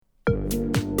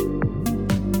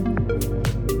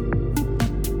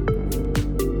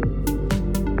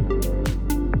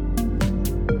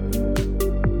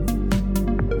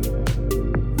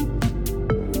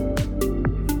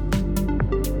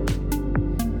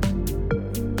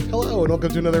Hello and welcome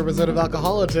to another episode of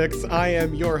Alcoholics. I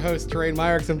am your host, Terrain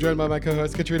Meyerix. I'm joined by my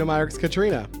co-host, Katrina Meyerix.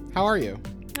 Katrina, how are you?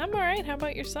 I'm all right. How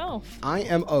about yourself? I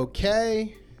am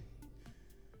okay.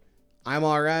 I'm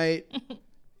all right.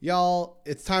 Y'all,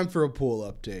 it's time for a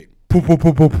pool update. Pool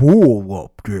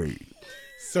update.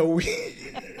 So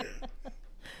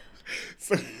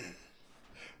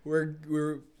we're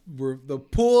the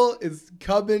pool is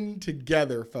coming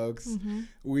together, folks. Mm-hmm.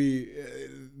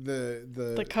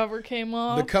 The cover came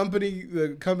off. The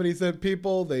company sent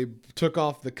people. They took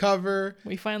off the cover.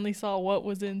 We finally saw what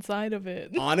was inside of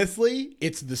it. Honestly,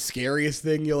 it's the scariest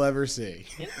thing you'll ever see.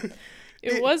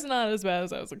 It was not as bad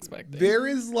as I was expecting. There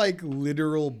is like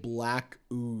literal black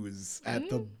ooze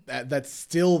that's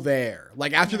still there.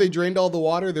 Like after they drained all the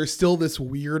water, there's still this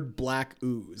weird black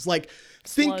ooze. Like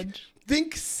think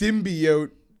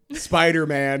symbiote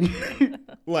Spider-Man.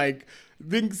 Like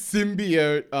think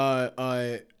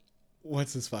symbiote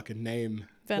what's his fucking name?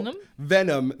 Venom?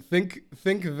 Venom. Think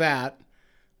that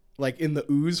like in the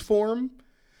ooze form.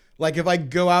 Like if I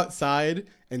go outside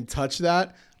and touch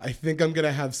that, I think I'm going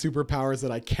to have superpowers that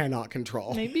I cannot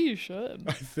control. Maybe you should.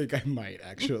 I think I might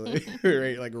actually.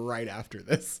 right after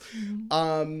this.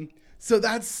 Mm-hmm. So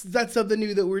that's something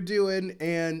new that we're doing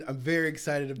and I'm very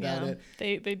excited about it.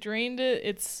 They drained it.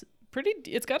 It's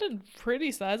got a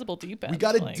pretty sizable deep end. We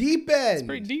got a deep end. It's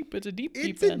pretty deep. It's a deep end.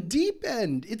 It's a deep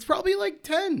end. It's probably like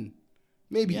 10,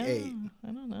 maybe 8.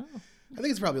 I don't know. I think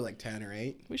it's probably like 10 or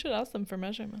 8. We should ask them for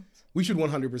measurements. We should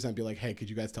 100% be like, hey, could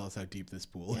you guys tell us how deep this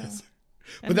pool is?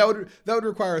 But And that would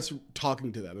require us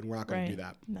talking to them, and we're not going to do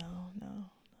that. No.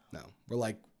 We're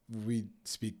like, we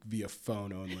speak via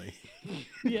phone only.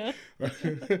 Yeah.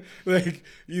 Like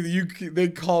they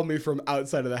call me from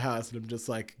outside of the house, and I'm just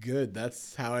like, good.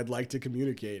 That's how I'd like to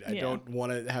communicate. I don't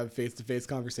want to have face-to-face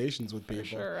conversations with people. For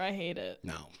sure. I hate it.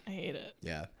 No. I hate it.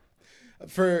 Yeah.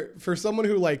 For someone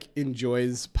who like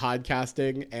enjoys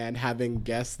podcasting and having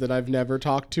guests that I've never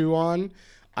talked to on,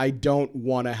 I don't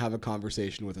want to have a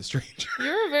conversation with a stranger.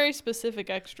 You're a very specific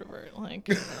extrovert. Like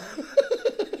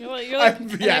you're like an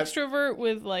extrovert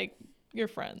with like your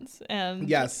friends, and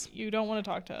you don't want to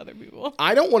talk to other people.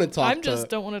 I don't want to talk.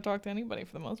 Don't want to talk to anybody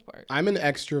for the most part. I'm an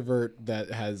extrovert that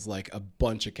has like a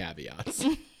bunch of caveats.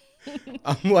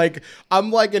 I'm an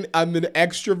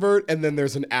extrovert, and then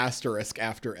there's an asterisk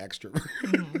after extrovert.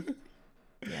 Mm-hmm.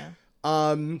 Yeah.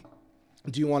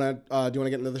 Do you want to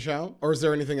get into the show, or is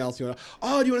there anything else you want to?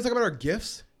 Oh, do you want to talk about our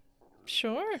gifts?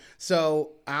 Sure.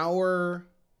 So our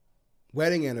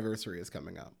wedding anniversary is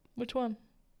coming up. Which one?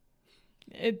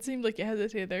 It seemed like you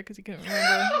hesitated there because you couldn't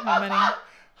remember how many.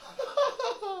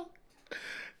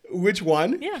 Which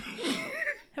one? Yeah.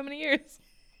 How many years?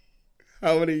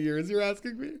 How many years you're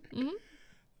asking me? Mm-hmm.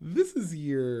 This is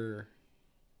year.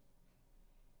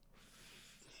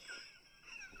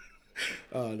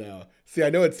 Oh no! See,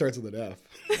 I know it starts with an F.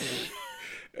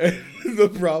 The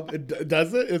problem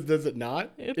does it? Does it not?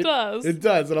 It does. It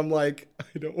does, and I'm like,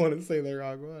 I don't want to say the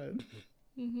wrong one.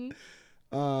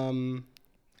 Mm-hmm.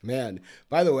 Man.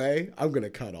 By the way, I'm gonna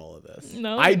cut all of this.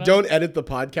 No, I don't edit the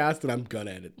podcast, and I'm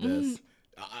gonna edit this.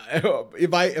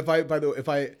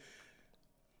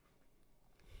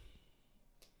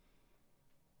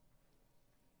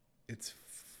 It's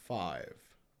 5.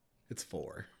 It's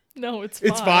 4. No, it's 5.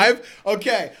 It's 5?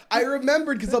 Okay. I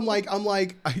remembered because I'm like,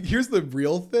 here's the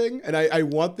real thing. And I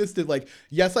want this to like,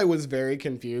 yes, I was very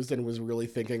confused and was really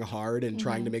thinking hard and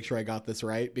trying to make sure I got this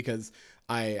right because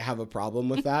I have a problem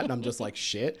with that. And I'm just like,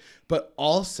 shit. But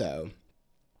also,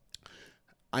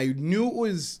 I knew it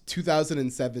was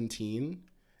 2017.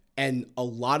 And a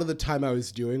lot of the time I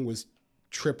was doing was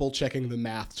triple checking the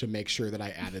math to make sure that I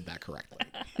added that correctly.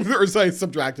 Or I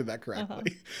subtracted that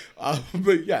correctly.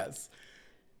 But yes.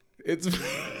 It's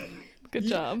good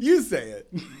job. You say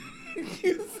it.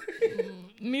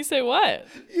 Me say what?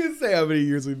 You say how many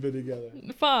years we've been together.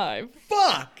 5.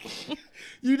 Fuck!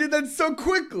 You did that so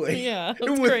quickly. Yeah,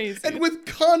 that's crazy. And with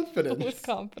confidence. With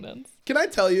confidence. Can I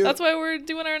tell you? That's why we're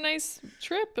doing our nice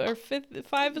trip. Our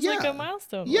 5 is like a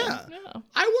milestone. Yeah.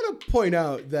 I want to point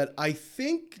out that I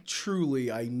think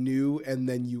truly I knew, and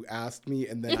then you asked me,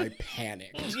 and then I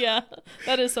panicked. Yeah,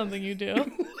 that is something you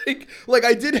do. like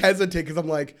I did hesitate because I'm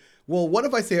like, well, what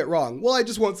if I say it wrong? Well, I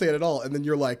just won't say it at all. And then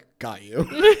you're like, got you.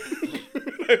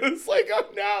 I was like, oh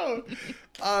no.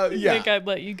 Yeah. I think I'd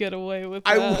let you get away with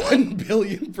that. I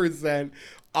 1,000,000,000%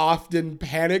 often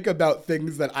panic about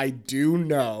things that I do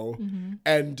know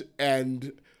and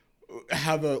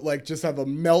have a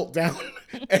meltdown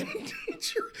and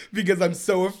because I'm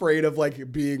so afraid of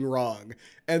like being wrong.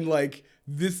 And like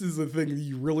this is a thing that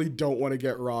you really don't want to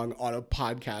get wrong on a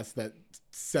podcast that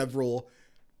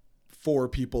 4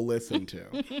 people listen to.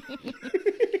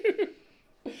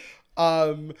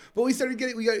 But we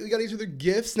got each other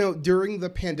gifts. Now during the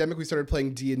pandemic, we started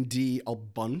playing D&D a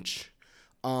bunch.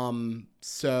 Can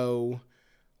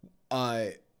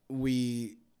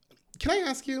I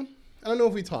ask you? I don't know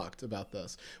if we talked about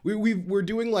this. We're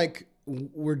doing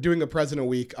a present a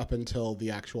week up until the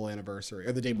actual anniversary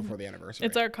or the day before the anniversary.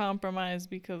 It's our compromise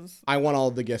because I want all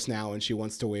the gifts now, and she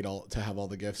wants to wait to have all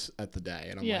the gifts at the day.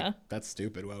 And I'm like, that's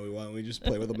stupid. Why don't we just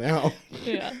play with them now?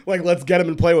 Yeah. Like, let's get them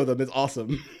and play with them. It's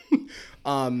awesome.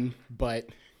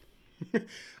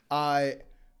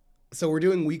 So we're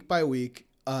doing week by week.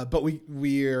 But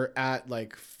we're at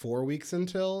like 4 weeks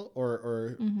until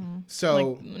so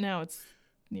like now it's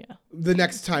the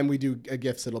next time we do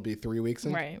gifts it'll be 3 weeks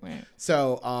until. Right.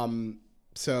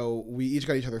 So we each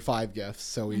got each other 5 gifts.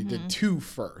 So we did 2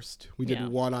 first. We did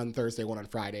one on Thursday, one on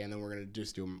Friday, and then we're gonna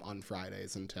just do them on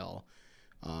Fridays until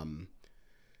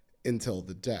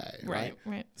the day. Right.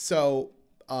 So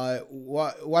why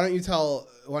don't you tell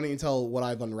what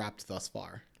I've unwrapped thus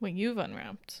far? What you've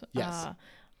unwrapped? Yes.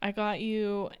 I got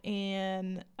you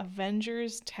an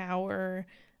Avengers Tower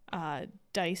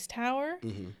dice tower.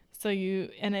 Mm-hmm. So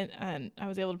and I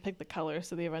was able to pick the color.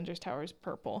 So the Avengers Tower is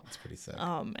purple. It's pretty sick.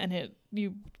 And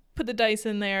you put the dice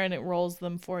in there and it rolls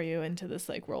them for you into this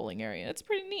like rolling area. It's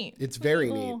pretty neat. It's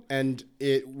very neat, and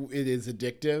it is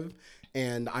addictive.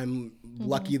 And I'm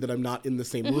lucky that I'm not in the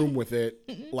same room with it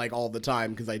like all the time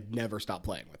because I'd never stop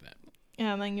playing with it.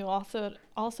 And then you also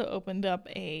opened up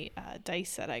a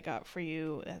dice set I got for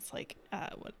you. That's like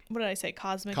what did I say?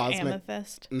 Cosmic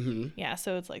Amethyst. Mm-hmm. Yeah,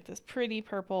 so it's like this pretty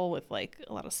purple with like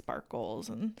a lot of sparkles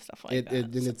and stuff like that.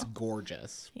 And it's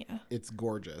gorgeous. Yeah, it's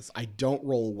gorgeous. I don't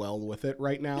roll well with it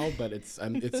right now, but it's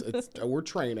we're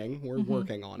training, we're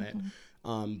working on it.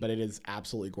 But it is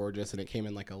absolutely gorgeous, and it came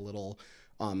in like a little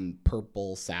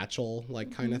purple satchel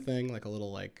like kind of thing, like a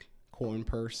little like coin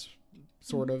purse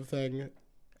sort of thing.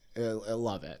 I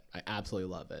love it. I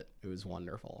absolutely love it. It was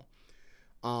wonderful.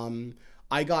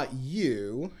 I got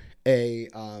you a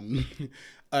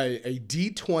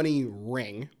D20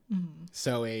 ring. Mm-hmm.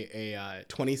 So a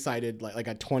 20-sided like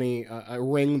a 20 a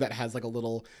ring that has like a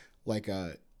little like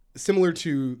a similar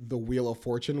to the Wheel of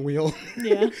Fortune wheel.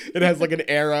 Yeah. It has like an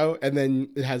arrow, and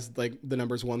then it has like the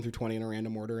numbers 1 through 20 in a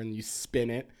random order, and you spin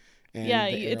it.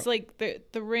 And it's like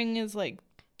the ring is like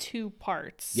 2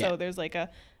 parts. Yeah. So there's like a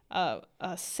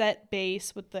set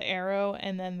base with the arrow,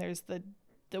 and then there's the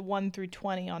 1 through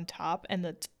 20 on top, and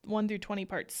the 1 through 20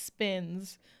 part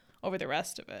spins over the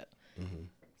rest of it. Mm-hmm.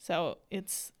 So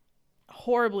it's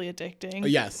horribly addicting.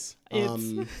 Yes.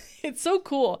 It's so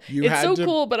cool. It's so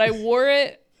cool, but I wore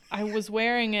it. I was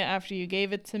wearing it after you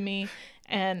gave it to me,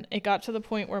 and it got to the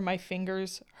point where my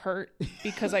fingers hurt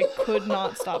because I could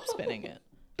not stop spinning it.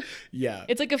 Yeah.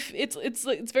 It's like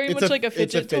it's very much like a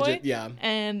fidget toy. Yeah.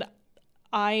 And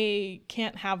I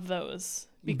can't have those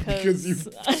because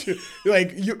the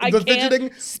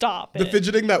fidgeting stop. The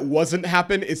fidgeting that wasn't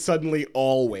happen is suddenly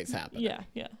always happening.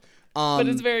 Yeah. But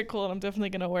it's very cool, and I'm definitely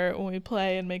gonna wear it when we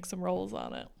play and make some rolls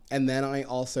on it. And then I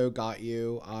also got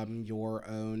you your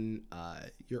own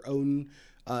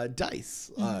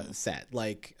dice set,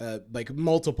 like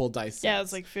multiple dice sets. Yeah,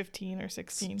 it's like 15 or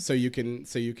 16. So you can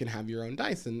have your own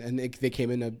dice, and they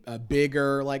came in a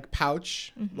bigger like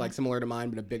pouch, like similar to mine,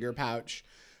 but a bigger pouch,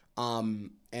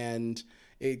 and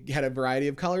it had a variety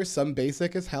of colors, some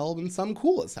basic as hell and some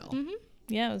cool as hell. Mm-hmm.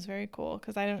 Yeah, it was very cool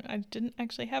because I didn't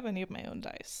actually have any of my own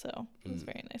dice, so it was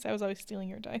very nice. I was always stealing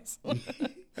your dice.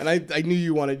 And I knew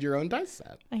you wanted your own dice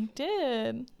set. I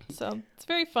did. So it's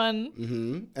very fun.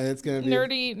 Mm-hmm. And it's gonna be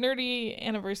nerdy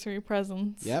anniversary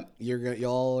presents. Yep,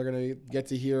 y'all are gonna get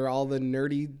to hear all the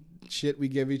nerdy shit we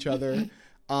give each other.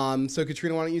 So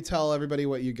Katrina, why don't you tell everybody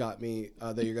what you got me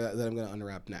that I'm gonna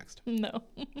unwrap next? No.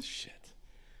 Shit,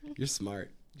 you're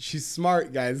smart. She's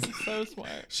smart, guys. So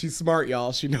smart. She's smart,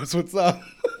 y'all. She knows what's up.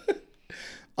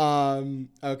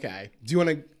 Okay. Do you want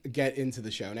to get into the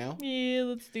show now? Yeah,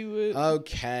 let's do it.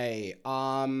 Okay.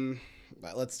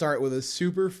 Let's start with a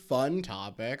super fun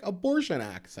topic: abortion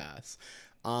access.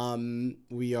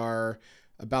 We are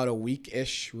about a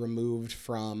week-ish removed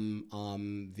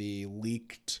from the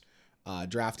leaked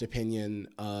draft opinion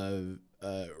of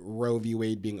Roe v.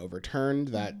 Wade being overturned.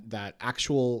 That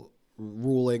actual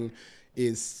ruling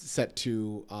is set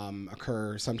to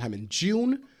occur sometime in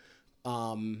June.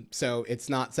 So it's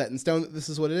not set in stone that this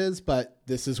is what it is, but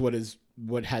this is what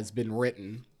has been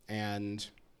written. And,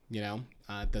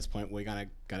 at this point we gotta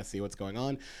see what's going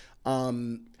on.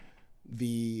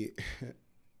 The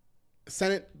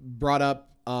Senate brought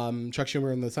up, Chuck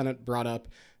Schumer in the Senate brought up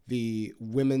the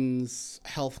Women's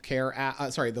Health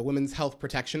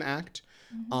Protection Act,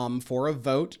 for a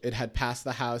vote. It had passed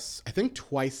the House, I think,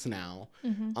 twice now.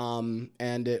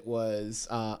 And it was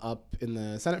up in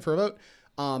the Senate for a vote.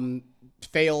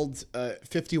 Failed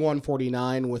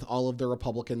 51-49 with all of the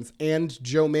Republicans and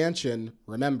Joe Manchin,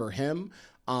 remember him,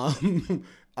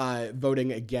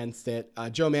 voting against it.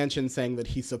 Joe Manchin saying that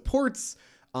he supports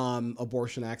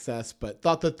abortion access, but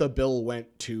thought that the bill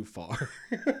went too far.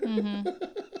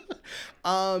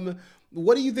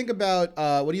 What do you think about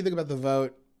the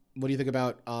vote? What do you think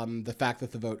about the fact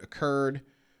that the vote occurred?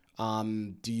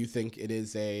 Do you think it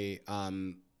is a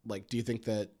do you think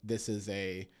that this is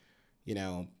a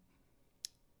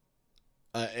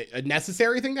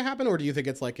necessary thing to happen, or do you think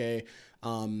it's like a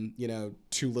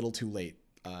too little too late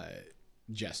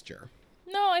gesture?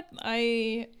 No,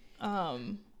 I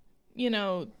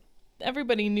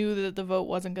everybody knew that the vote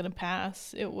wasn't going to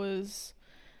pass. It was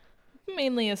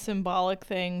mainly a symbolic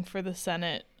thing for the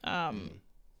Senate,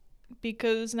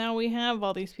 because now we have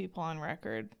all these people on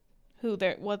record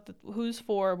who's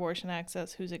for abortion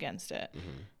access, who's against it.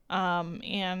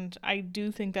 And I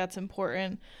do think that's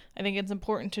important. I think it's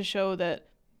important to show that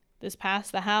this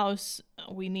passed the House.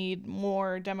 We need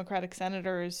more Democratic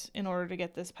senators in order to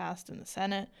get this passed in the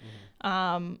Senate.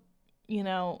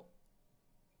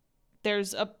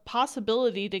 There's a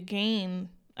possibility to gain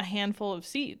a handful of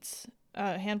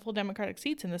Democratic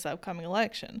seats in this upcoming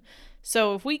election.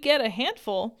 So if we get a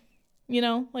handful,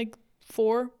 like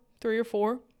 3 or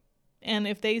 4, and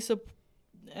if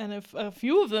a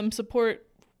few of them support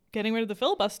getting rid of the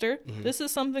filibuster, this is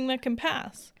something that can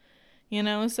pass.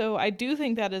 So I do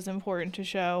think that is important to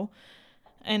show.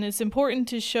 And it's important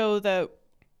to show that,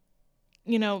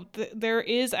 there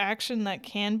is action that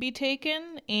can be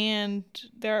taken, and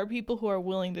there are people who are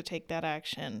willing to take that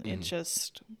action.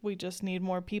 We just need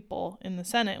more people in the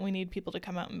Senate, and we need people to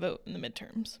come out and vote in the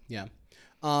midterms. Yeah.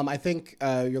 I think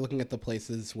you're looking at the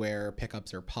places where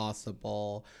pickups are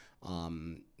possible.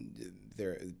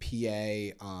 There,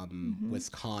 PA,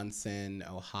 Wisconsin,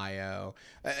 Ohio.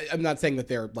 I'm not saying that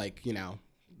they're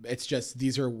it's just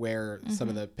these are where some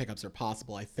of the pickups are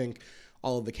possible. I think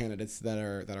all of the candidates that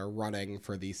are running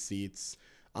for these seats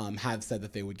have said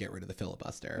that they would get rid of the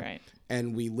filibuster. Right.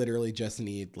 And we literally just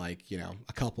need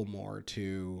a couple more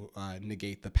to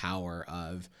negate the power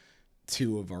of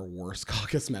 2 of our worst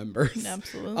caucus members.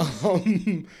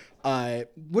 Absolutely.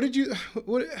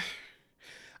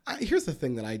 Here's the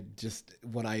thing that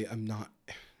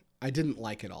I didn't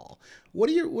like at all. What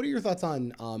are your thoughts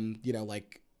on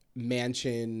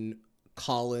Manchin,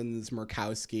 Collins,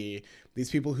 Murkowski, these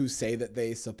people who say that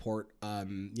they support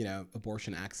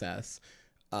abortion access,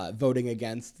 voting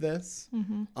against this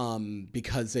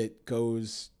because it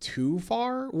goes too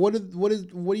far? What do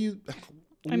you?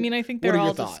 I think they're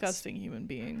all disgusting human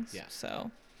beings. Yeah.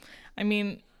 So,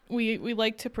 we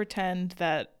like to pretend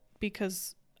that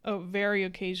because very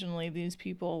occasionally these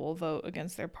people will vote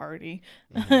against their party,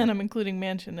 and I'm including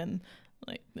Manchin in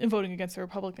voting against the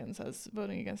Republicans as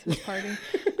voting against his party.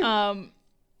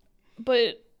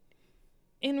 But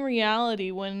in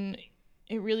reality, when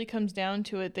it really comes down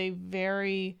to it, they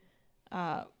very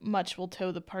much will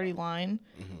toe the party line.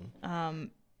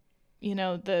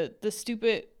 The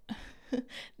stupid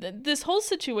this whole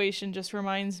situation just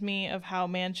reminds me of how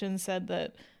Manchin said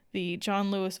that the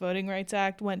John Lewis Voting Rights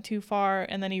Act went too far,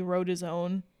 and then he wrote his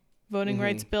own voting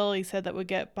rights bill. He said that would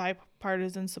get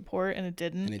bipartisan support, and it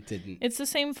didn't. It's the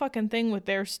same fucking thing with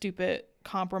their stupid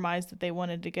compromise that they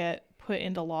wanted to get put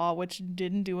into law, which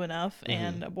didn't do enough,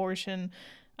 and abortion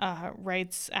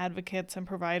rights advocates and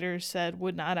providers said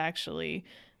would not actually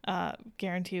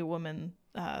guarantee a woman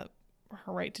her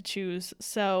right to choose.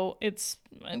 So it's...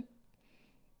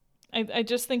 I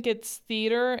just think it's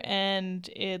theater, and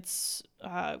it's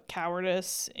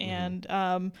cowardice, and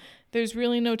there's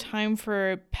really no time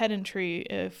for pedantry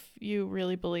if you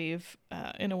really believe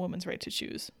in a woman's right to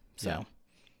choose. So,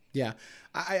 yeah.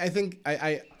 I think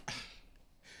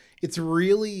it's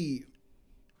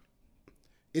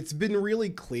been really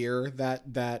clear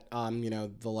that the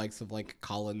likes of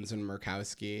Collins and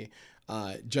Murkowski,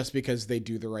 just because they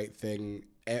do the right thing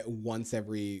once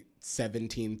every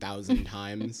 17,000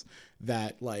 times,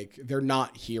 that they're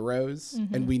not heroes,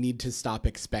 and we need to stop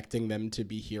expecting them to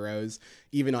be heroes,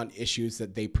 even on issues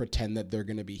that they pretend that they're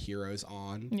going to be heroes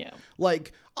on. Yeah.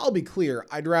 I'll be clear,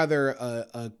 I'd rather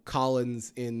a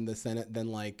Collins in the Senate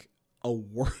than a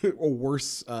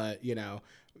worse,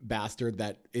 bastard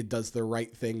that it does the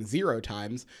right thing 0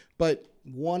 times, but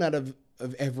 1 out of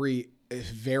every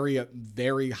very,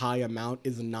 very high amount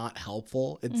is not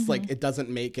helpful. It's it doesn't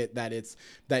make it that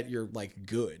you're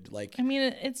good.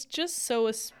 It's just so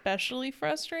especially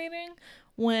frustrating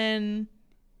when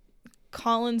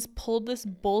Collins pulled this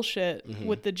bullshit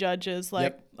with the judges.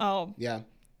 Like, oh, Yeah.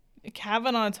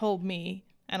 Kavanaugh told me,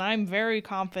 and I'm very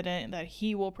confident that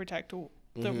he will protect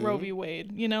the Roe v.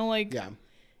 Wade. You know, like, Yeah.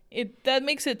 that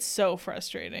makes it so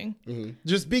frustrating.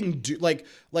 Just being like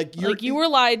You were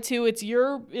lied to.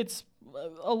 It's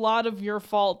a lot of your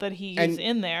fault that he's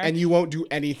in there, and you won't do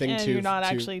anything and to you're not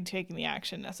actually taking the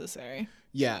action necessary.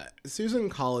 Yeah, Susan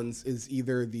Collins is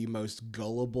either the most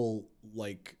gullible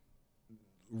like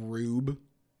rube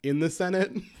in the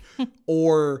Senate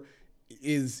or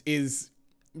is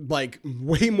like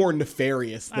way more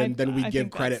nefarious than we give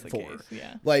credit for. Case,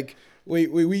 yeah. Like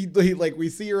we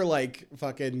see her like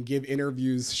fucking give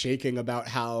interviews shaking about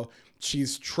how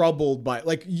she's troubled by,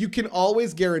 like, you can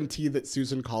always guarantee that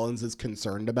Susan Collins is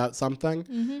concerned about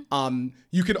something.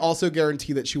 You can also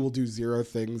guarantee that she will do zero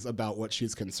things about what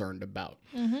she's concerned about.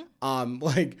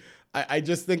 Like, I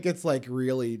just think it's like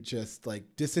really just like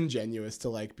disingenuous to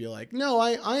like be like, no,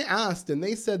 I asked and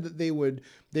they said that they would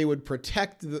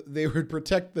protect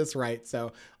this right.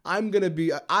 So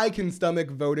I can stomach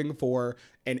voting for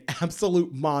an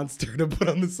absolute monster to put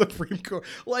on the Supreme Court.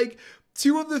 Like,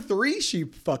 2 of the 3 she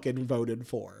fucking voted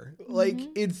for. Like,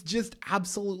 it's just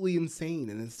absolutely insane.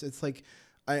 And it's like,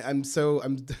 I'm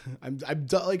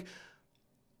done. Like,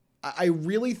 I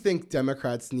really think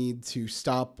Democrats need to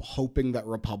stop hoping that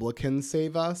Republicans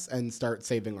save us and start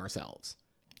saving ourselves.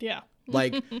 Yeah.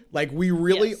 Like we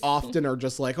really often are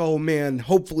just like, oh man,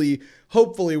 hopefully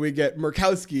we get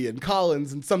Murkowski and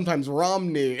Collins and sometimes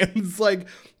Romney. And it's like,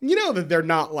 you know that they're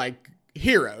not like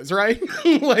heroes, right?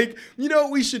 Like, you know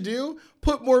what we should do?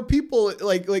 Put more people,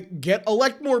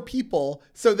 elect more people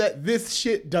so that this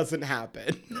shit doesn't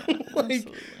happen. Yeah, like,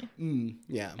 absolutely.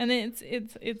 Yeah. And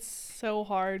it's so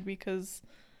hard because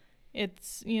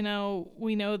it's, you know,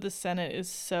 we know the Senate is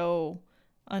so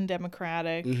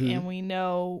undemocratic and we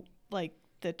know like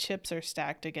the chips are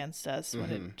stacked against us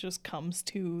when it just comes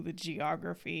to the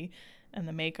geography and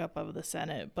the makeup of the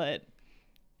Senate. But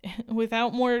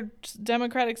without more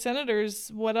Democratic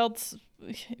senators, what else?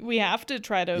 We have to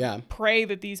try to pray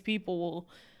that these people will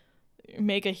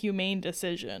make a humane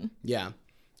decision. Yeah.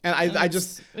 And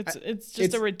it's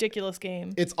just a ridiculous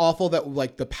game. It's awful that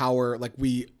like the power, like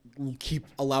we keep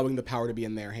allowing the power to be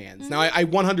in their hands. Now, I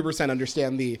 100%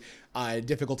 understand the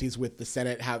difficulties with the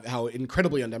Senate, how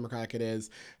incredibly undemocratic it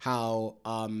is, how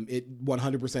it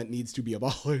 100% needs to be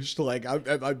abolished. Like,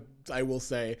 I will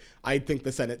say, I think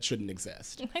the Senate shouldn't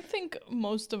exist. I think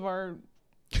most of our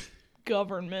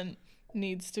government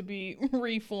needs to be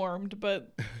reformed,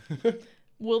 but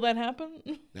will that happen?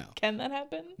 No. Can that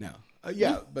happen? No.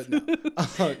 Yeah, but no.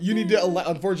 You need to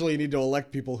unfortunately, you need to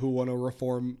elect people who want to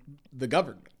reform the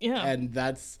government. Yeah. And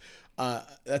that's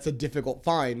a difficult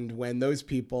find when those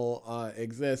people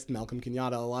exist. Malcolm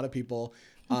Kenyatta, a lot of people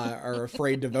are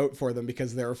afraid to vote for them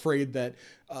because they're afraid that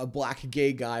a black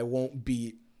gay guy won't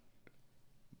beat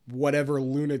whatever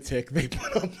lunatic they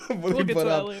put up.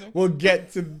 We'll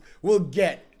get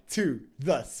to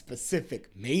the specific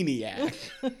maniac.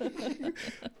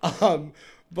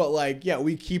 But like, yeah,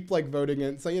 we keep like voting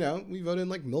in. So, you know, we vote in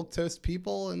like milquetoast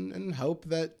people and hope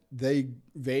that they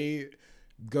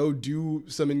go do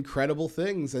some incredible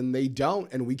things, and they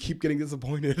don't, and we keep getting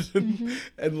disappointed.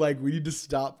 And like, we need to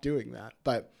stop doing that.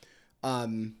 But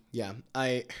yeah,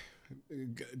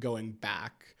 going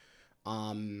back,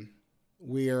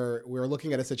 we're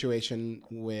looking at a situation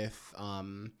with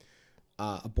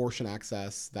abortion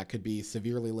access that could be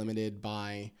severely limited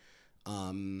by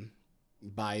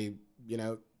you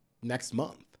know, next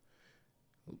month.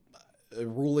 A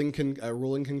ruling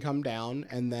can come down,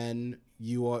 and then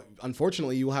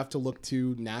unfortunately you will have to look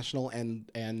to national and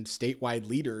statewide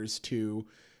leaders to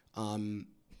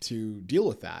deal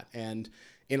with that. And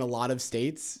in a lot of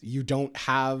states, you don't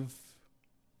have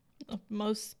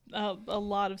a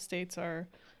lot of states are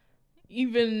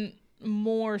even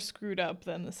more screwed up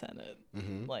than the Senate.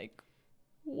 Like,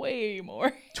 way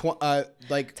more.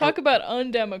 Talk about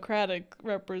undemocratic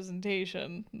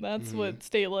representation. That's what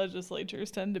state legislatures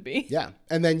tend to be. Yeah,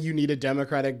 and then you need a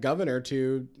Democratic governor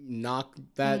to knock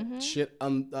that shit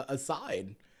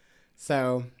aside.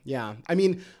 So yeah, I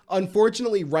mean,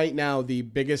 unfortunately, right now the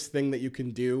biggest thing that you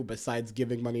can do besides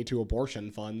giving money to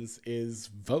abortion funds is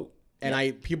vote.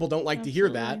 And people don't like to hear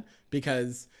that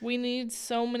because we need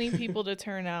so many people to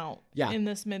turn out in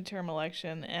this midterm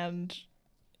election, and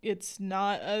it's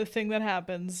not a thing that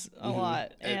happens a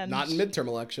lot. And not in midterm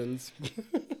elections.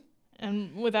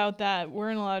 And without that,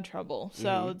 we're in a lot of trouble.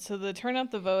 So the turn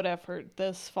out the vote effort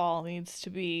this fall needs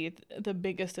to be the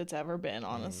biggest it's ever been,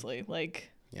 honestly. Like,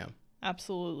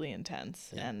 absolutely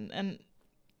intense. Yeah. And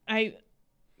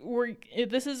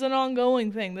this is an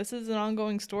ongoing thing. This is an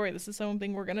ongoing story. This is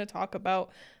something we're going to talk about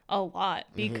a lot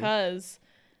because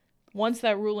once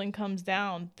that ruling comes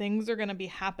down, things are going to be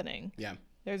happening. Yeah.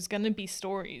 There's going to be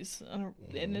stories. And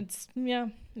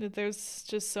there's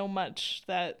just so much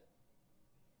that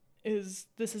this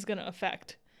is going to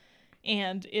affect.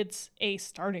 And it's a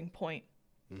starting point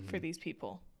for these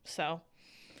people. So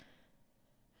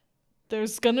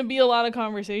there's going to be a lot of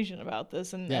conversation about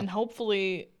this. And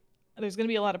hopefully there's going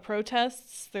to be a lot of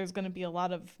protests. There's going to be a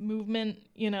lot of movement,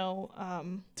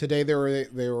 Today there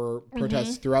were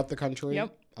protests throughout the country.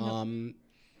 Yep. In,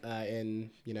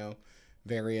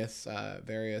 various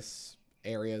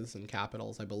areas and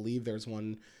capitals. I believe there was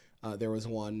one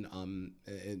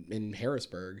in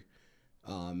Harrisburg.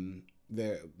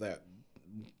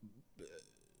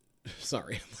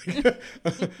 Sorry.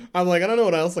 I'm like, I don't know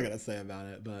what else I gotta say about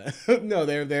it, but no,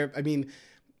 there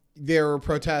were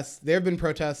protests. There have been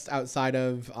protests outside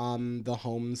of the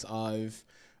homes of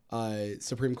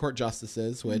Supreme Court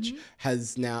justices, which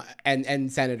has now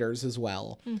and senators as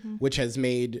well, which has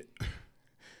made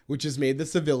the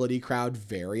civility crowd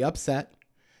very upset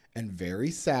and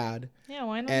very sad. Yeah,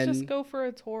 why not just go for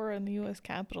a tour in the U.S.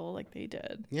 Capitol like they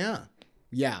did? Yeah.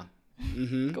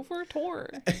 Go for a tour.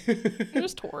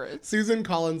 Just tour it. Susan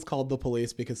Collins called the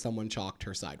police because someone chalked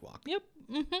her sidewalk. Yep.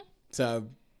 So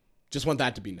just want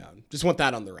that to be known. Just want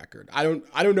that on the record. I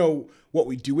don't know what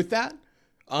we do with that.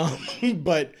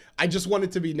 But I just want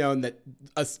it to be known that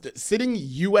sitting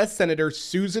U.S. Senator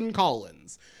Susan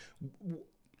Collins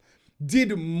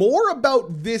did more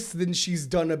about this than she's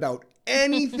done about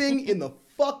anything in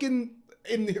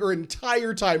her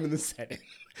entire time in the Senate.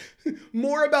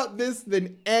 More about this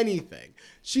than anything.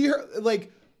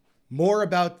 More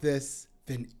about this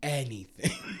than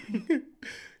anything.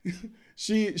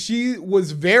 She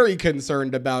was very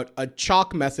concerned about a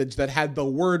chalk message that had the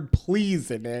word please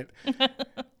in it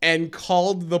and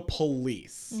called the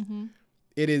police.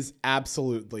 It is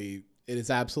absolutely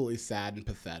sad and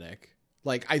pathetic.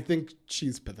 I think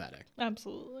she's pathetic.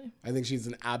 Absolutely. I think she's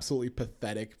an absolutely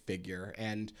pathetic figure.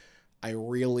 And I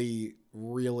really,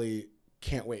 really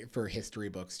can't wait for history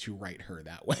books to write her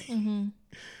that way.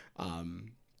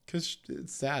 Because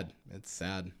it's sad. It's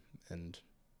sad. And,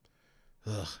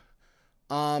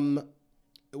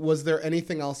 was there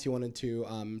anything else you wanted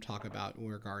to talk about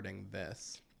regarding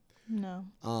this? No.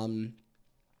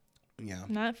 Yeah.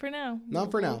 Not for now.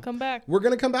 We'll come back. We're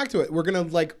going to come back to it. We're going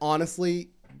to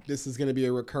honestly, this is going to be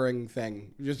a recurring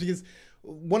thing just because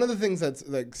one of the things that's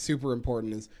super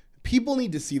important is people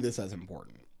need to see this as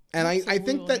important. And I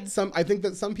think that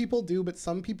some people do, but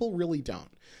some people really don't.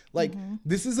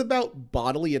 This is about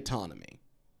bodily autonomy,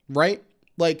 right?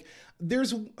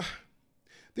 There's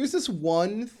this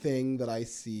one thing that I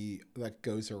see that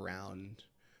goes around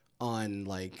on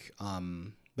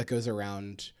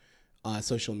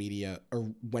social media or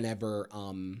whenever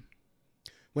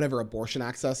abortion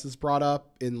access is brought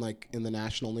up in the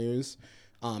national news,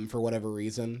 for whatever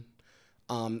reason.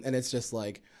 And it's just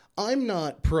I'm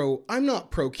not pro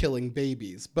killing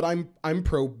babies, but I'm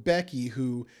pro Becky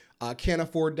who can't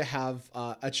afford to have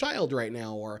a child right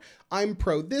now, or I'm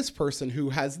pro this person who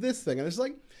has this thing. And it's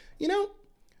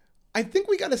I think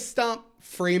we got to stop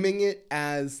framing it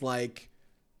as one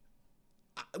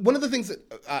of the things that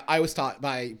I was taught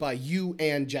by you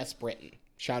and Jess Britton.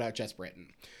 Shout out Jess Britton.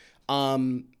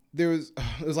 It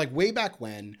was way back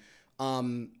when,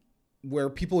 where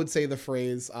people would say the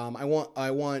phrase, I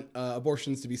want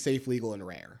abortions to be safe, legal, and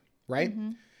rare. Right.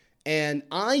 And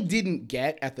I didn't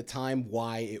get at the time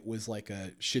why it was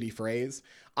a shitty phrase.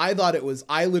 I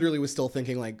literally was still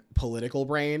thinking political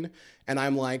brain. And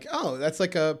I'm oh, that's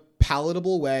a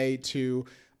palatable way to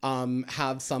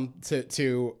have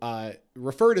to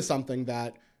refer to something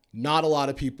that not a lot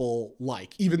of people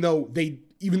even though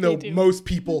most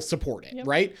people support it. Yep.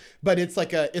 Right. But it's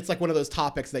one of those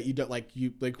topics that you don't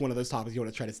one of those topics you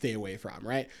want to try to stay away from.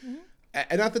 Right.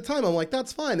 And at the time I'm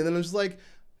that's fine. And then I was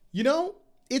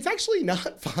it's actually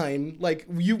not fine.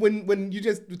 When you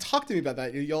just talk to me about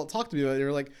that, y'all talk to me about it,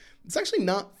 you're it's actually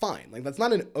not fine. That's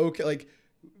not an okay,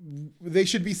 they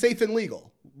should be safe and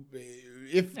legal.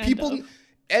 If people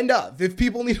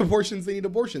need abortions, they need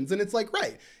abortions. And it's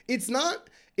right. It's not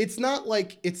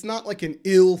an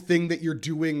ill thing that you're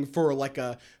doing for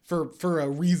for a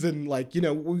reason.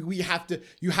 You have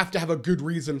to have a good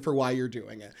reason for why you're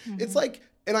doing it. It's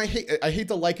and I hate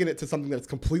to liken it to something that's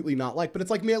completely not but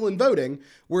it's mail-in voting,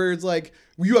 where it's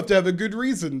you have to have a good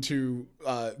reason to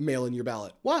mail in your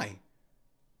ballot. Why?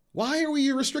 Why are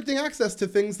we restricting access to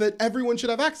things that everyone should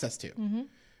have access to?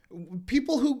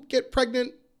 People who get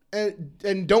pregnant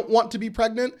and don't want to be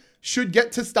pregnant should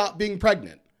get to stop being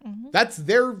pregnant. That's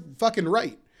their fucking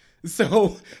right.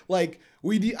 So like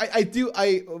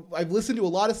I've listened to a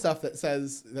lot of stuff that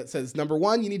says number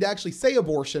one, you need to actually say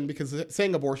abortion, because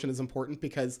saying abortion is important,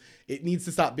 because it needs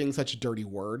to stop being such a dirty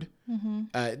word.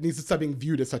 It needs to stop being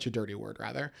viewed as such a dirty word,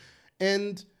 rather.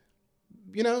 And,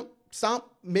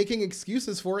 stop making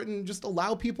excuses for it and just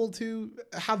allow people to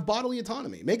have bodily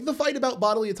autonomy. Make the fight about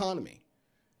bodily autonomy,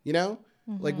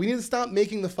 Like, we need to stop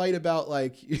making the fight about,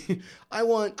 like,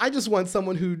 I just want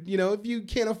someone who, if you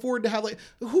can't afford to have, like,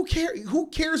 who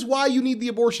cares why you need the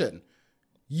abortion?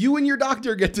 You and your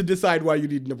doctor get to decide why you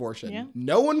need an abortion. Yeah.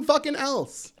 No one fucking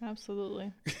else.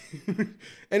 Absolutely.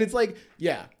 And it's like,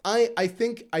 yeah, I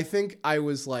think I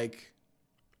was like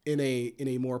in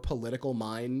a more political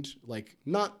mind, like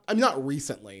not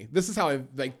recently. This is how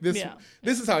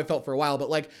this is how I felt for a while,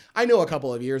 but like I know a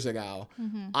couple of years ago,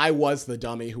 I was the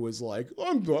dummy who was like,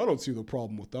 I don't see the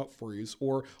problem with that phrase,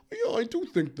 or yeah, I do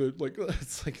think that, like,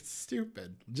 it's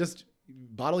stupid. Just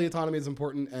bodily autonomy is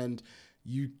important, and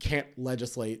you can't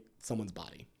legislate someone's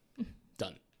body.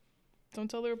 Done. Don't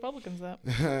tell the Republicans that.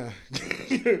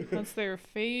 That's their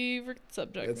favorite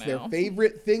subject. It's their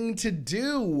favorite thing to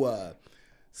do.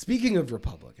 Speaking of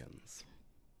Republicans,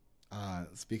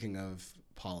 speaking of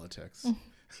politics,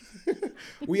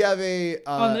 we have a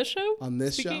on this show.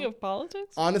 Speaking of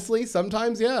politics, honestly,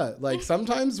 sometimes yeah, like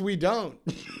sometimes we don't.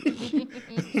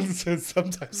 So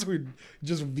sometimes we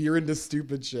just veer into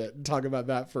stupid shit and talk about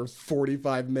that for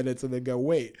 45 minutes, and then go,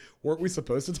 wait, weren't we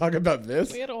supposed to talk about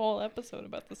this? We had a whole episode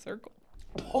about the circle.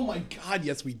 Oh my God,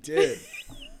 yes, we did.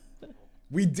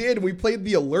 We did. We played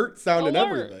the alert sound and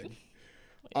everything.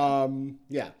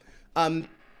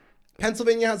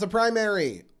 Pennsylvania has a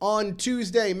primary on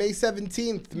Tuesday, May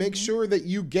 17th. Make sure that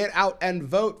you get out and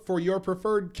vote for your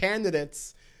preferred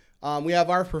candidates. We have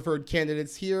our preferred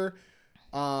candidates here.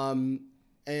 And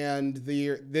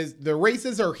the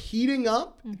races are heating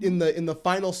up in the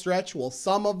final stretch. Well,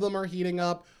 some of them are heating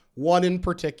up. One in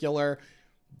particular,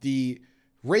 the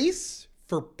race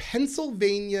for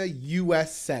Pennsylvania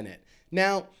U.S. Senate.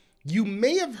 Now, you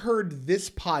may have heard this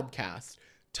podcast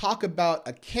talk about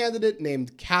a candidate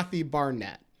named Kathy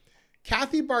Barnett.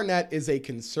 Kathy Barnett is a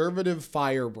conservative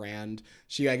firebrand.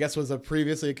 She, I guess, was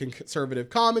previously a conservative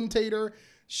commentator.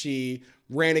 She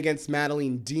ran against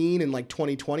Madeline Dean in like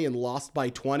 2020 and lost by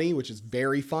 20, which is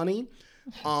very funny.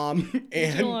 And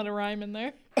a lot of rhyme in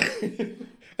there.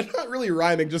 Not really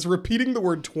rhyming, just repeating the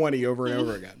word 20 over and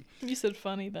over again. You said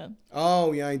funny then.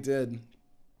 Oh, yeah, I did.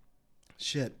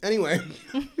 Shit. Anyway.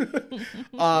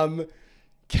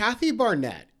 Kathy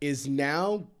Barnett is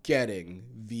now getting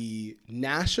the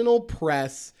national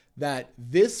press that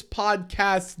this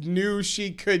podcast knew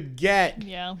she could get.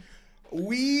 Yeah.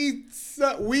 You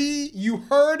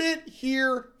heard it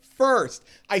here first.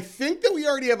 I think that we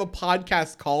already have a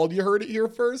podcast called You Heard It Here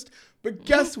First, but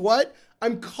guess what?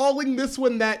 I'm calling this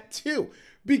one that too,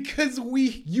 because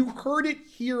you heard it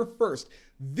here first.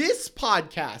 This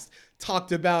podcast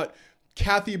talked about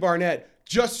Kathy Barnett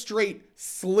just straight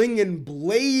slinging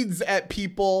blades at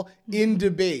people in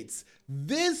debates.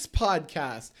 This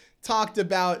podcast talked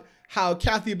about how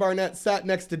Kathy Barnett sat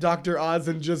next to Dr. Oz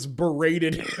and just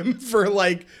berated him for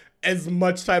like as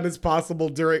much time as possible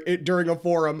during a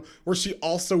forum where she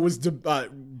also was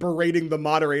berating the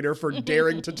moderator for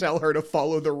daring to tell her to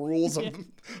follow the rules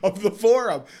of the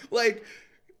forum. Like,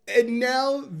 and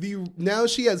now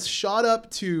she has shot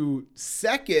up to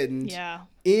second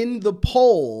in the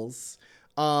polls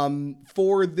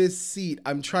for this seat.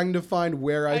 I'm trying to find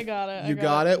where I got it. You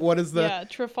got it? What is the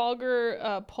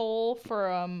Trafalgar poll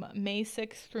for May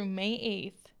 6th through May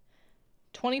 8th?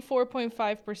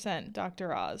 24.5%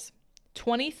 Dr. Oz.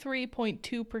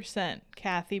 23.2%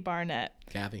 Kathy Barnett.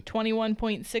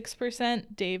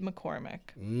 21.6% Dave McCormick.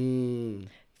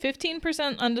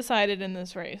 15% undecided in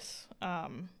this race.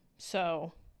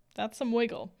 So that's some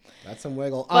wiggle. But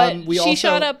she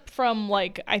shot up from,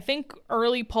 like, I think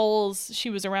early polls, she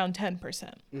was around 10%.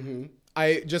 Mm-hmm.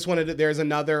 I just wanted to, there was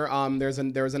another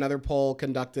poll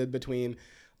conducted between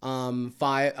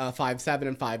 5.7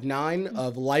 and 5.9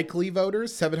 of likely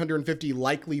voters, 750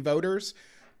 likely voters.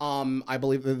 I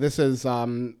believe that this is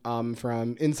from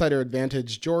Insider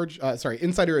Advantage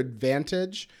Insider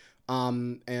Advantage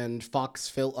and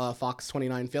Fox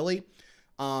 29 Philly.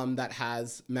 That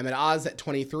has Mehmet Oz at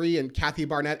 23 and Kathy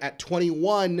Barnett at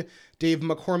 21, Dave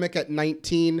McCormick at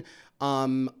 19.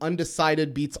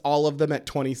 Undecided beats all of them at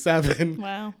 27.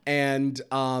 Wow. And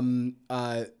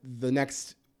the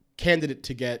next candidate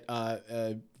to get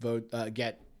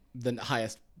get the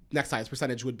next highest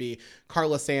percentage would be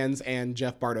Carla Sands and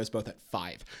Jeff Bartos, both at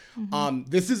 5. Mm-hmm.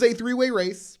 This is a three-way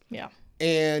race. Yeah.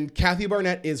 and Kathy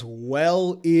Barnett is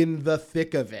well in the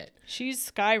thick of it.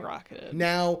 She's skyrocketed.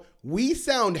 Now, we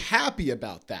sound happy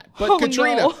about that. But Oh,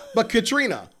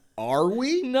 Katrina, are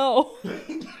we? No.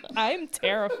 I'm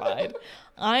terrified.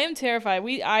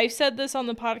 I've said this on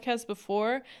the podcast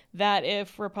before, that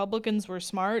if Republicans were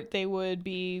smart, they would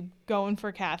be going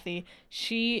for Kathy.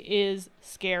 She is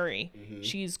scary. Mm-hmm.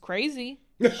 She's crazy.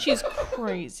 She's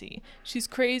crazy. She's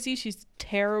crazy. She's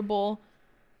terrible.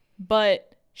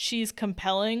 But she's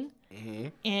compelling. Mm-hmm.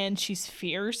 And she's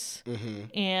fierce.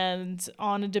 Mm-hmm. And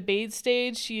on a debate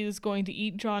stage, she is going to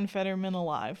eat John Fetterman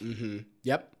alive. Mm-hmm.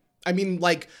 Yep. I mean,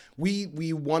 like, we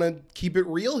want to keep it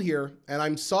real here, and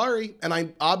I'm sorry. And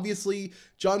I'm obviously,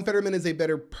 John Fetterman is a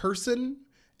better person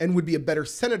and would be a better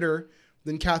senator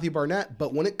than Kathy Barnett.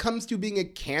 But when it comes to being a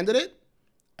candidate,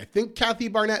 I think Kathy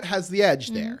Barnett has the edge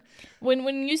there. When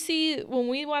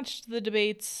we watched the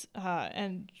debates,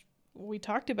 and we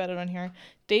talked about it on here,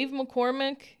 Dave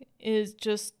McCormick is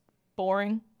just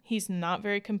boring. He's not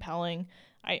very compelling.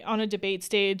 On a debate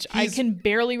stage, I can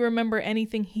barely remember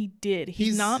anything he did.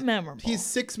 He's not memorable. He's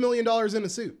 $6 million in a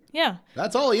suit. Yeah.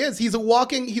 That's all he is. He's a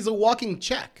walking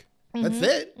check. Mm-hmm. That's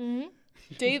it.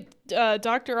 Mm-hmm.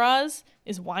 Dr. Oz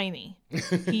is whiny.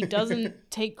 He doesn't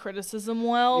take criticism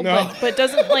well, no. but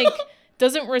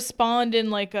doesn't respond in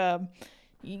like a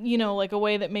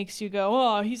way that makes you go,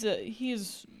 oh, he's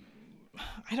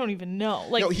I don't even know.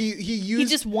 Like, no, he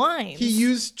just whines. He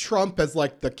used Trump as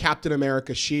like the Captain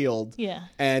America shield. Yeah.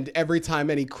 And every time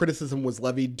any criticism was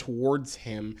levied towards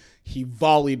him, he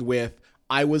volleyed with,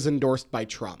 I was endorsed by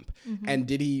Trump. Mm-hmm. And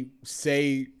did he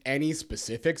say any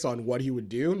specifics on what he would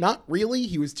do? Not really.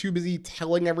 He was too busy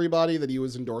telling everybody that he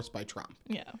was endorsed by Trump.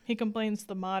 Yeah. He complains to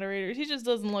the moderators. He just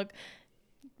doesn't look...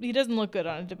 He doesn't look good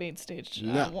on a debate stage.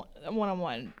 No.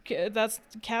 One-on-one.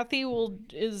 Kathy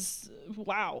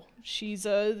wow. She's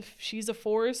a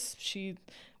force. She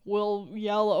will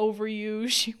yell over you.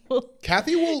 She will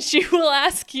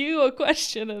ask you a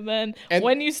question, and then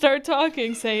when you start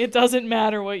talking, say it doesn't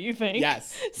matter what you think.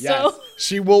 Yes. Yes.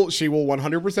 She will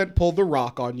 100% pull the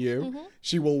rock on you. Mm-hmm.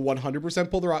 She will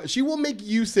 100% pull the rock. She will make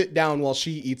you sit down while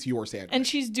she eats your sandwich. And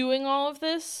she's doing all of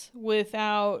this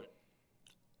without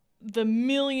the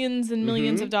millions and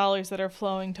millions of dollars that are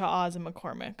flowing to Oz and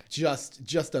McCormick.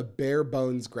 Just a bare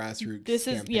bones grassroots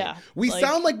campaign. We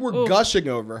sound like we're gushing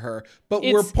over her, but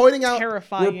we're pointing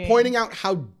out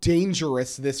how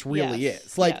dangerous this really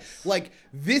is. Like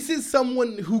this is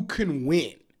someone who can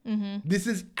win. Mm-hmm. This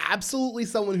is absolutely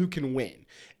someone who can win.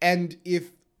 And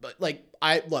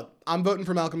I'm voting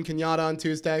for Malcolm Kenyatta on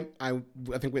Tuesday. I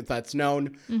think that's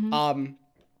known. Mm-hmm.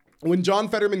 When John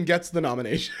Fetterman gets the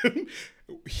nomination,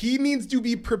 he needs to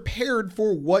be prepared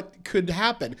for what could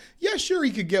happen. Yeah, sure, he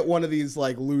could get one of these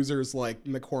like losers like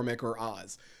McCormick or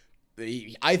Oz.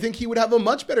 I think he would have a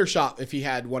much better shot if he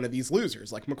had one of these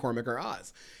losers like McCormick or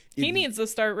Oz. He needs to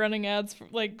start running ads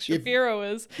like Shapiro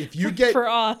is for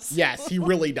Oz. Yes, he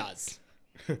really does.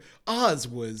 Oz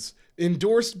was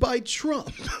endorsed by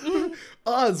Trump.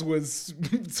 Oz was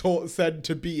said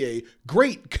to be a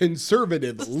great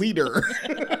conservative leader.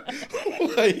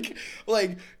 like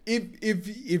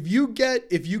if you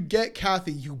get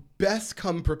Kathy, you best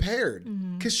come prepared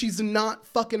because she's not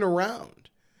fucking around.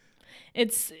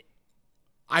 We're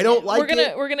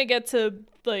gonna get to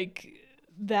like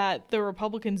that the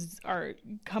Republicans are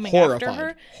coming after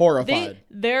her. Horrified.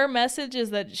 Their message is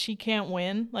that she can't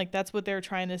win. Like that's what they're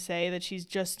trying to say, that she's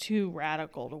just too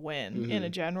radical to win in a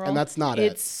general. And that's not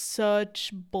it. It's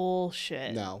such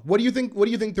bullshit. No. What do you think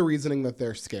the reasoning that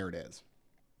they're scared is?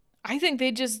 I think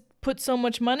they just put so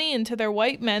much money into their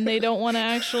white men, they don't want to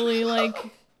actually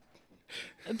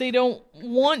they don't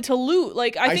want to loot.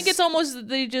 Like I think it's almost that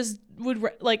they just would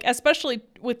like, especially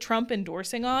with Trump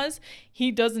endorsing Oz, he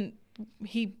does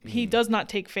not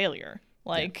take failure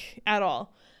at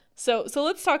all. So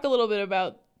let's talk a little bit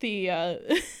about the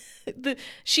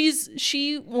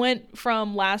she went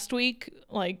from last week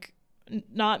like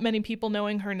not many people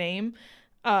knowing her name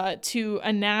to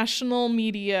a national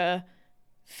media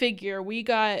figure.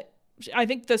 I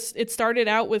think it started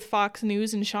out with Fox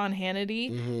News and Sean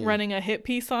Hannity running a hit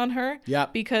piece on her. Yeah.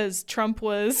 Because Trump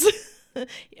was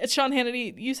Sean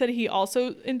Hannity, you said he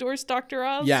also endorsed Dr.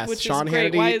 Oz? Yes, which Sean is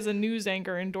great. Hannity. Why is a news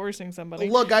anchor endorsing somebody?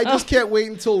 Look, I just can't wait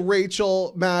until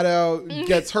Rachel Maddow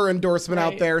gets her endorsement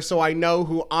out there so I know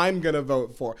who I'm going to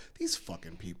vote for. These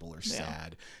fucking people are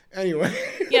sad. Anyway.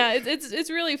 Yeah, it's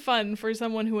really fun for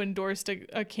someone who endorsed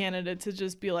a candidate to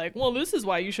just be like, well, this is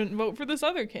why you shouldn't vote for this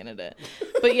other candidate.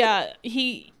 But yeah,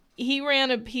 he he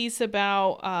ran a piece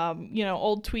about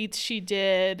old tweets she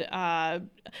did,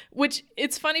 which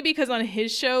it's funny because on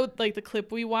his show, like the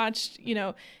clip we watched,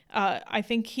 I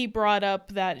think he brought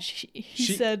up that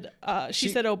she said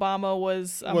Obama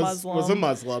was a Muslim. Was a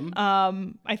Muslim.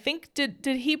 I think did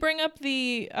he bring up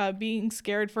the being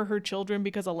scared for her children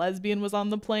because a lesbian was on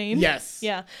the plane? Yes.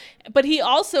 Yeah. But he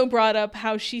also brought up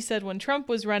how she said when Trump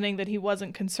was running that he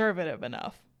wasn't conservative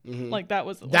enough. Like that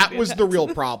was the real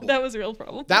problem. That was a real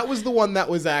problem. That was the one that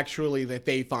was actually that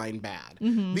they find bad.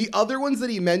 The other ones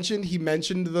that he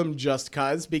mentioned them just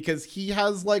because he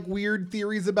has like weird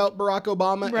theories about Barack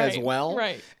Obama as well.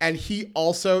 Right. And he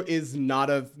also is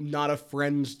not a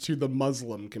friend to the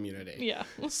Muslim community. Yeah.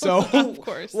 So of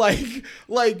course.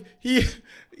 Like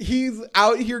he's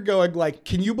out here going like,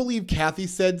 can you believe Kathy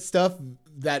said stuff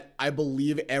that I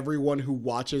believe everyone who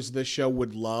watches this show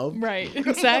would love? Right,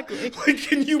 exactly. Like,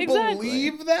 can you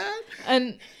believe that?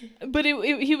 But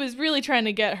he was really trying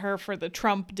to get her for the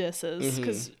Trump disses.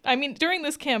 Because, I mean, during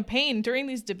this campaign, during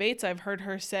these debates, I've heard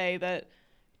her say that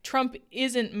Trump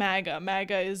isn't MAGA.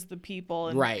 MAGA is the people.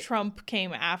 And Trump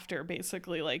came after,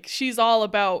 basically. Like, she's all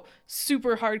about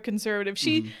super hard conservative.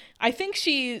 I think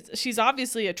she's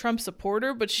obviously a Trump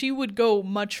supporter, but she would go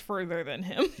much further than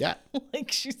him. Yeah.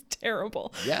 Like, she's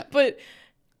terrible. Yeah. But,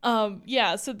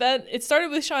 so that it started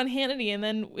with Sean Hannity, and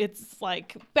then it's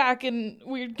like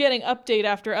we're getting update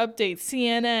after update.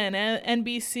 CNN,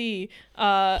 NBC,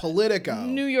 Politico,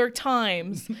 New York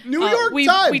Times. Times.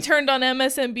 We turned on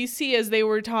MSNBC as they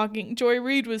were talking. Joy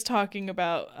Reid was talking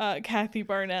about Kathy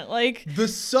Barnett. Like, the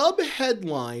sub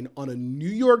headline on a New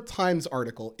York Times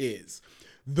article is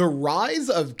 "The rise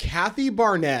of Kathy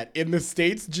Barnett in the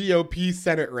state's GOP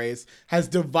Senate race has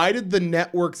divided the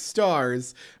network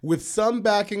stars, with some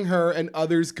backing her and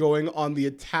others going on the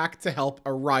attack to help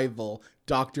a rival,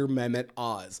 Dr. Mehmet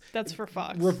Oz." That's for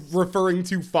Fox. Referring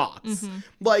to Fox.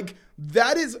 Like,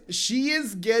 she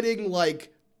is getting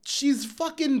like, she's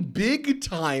fucking big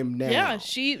time now. Yeah,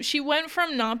 she went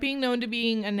from not being known to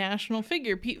being a national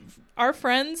figure. Our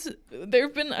friends, there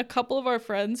have been a couple of our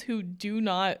friends who do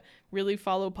not really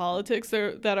follow politics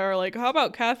that are like, how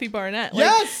about Kathy Barnett? Like,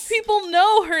 yes! People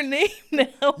know her name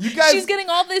now. You guys... She's getting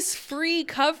all this free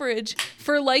coverage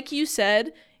for, like you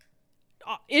said,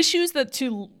 issues that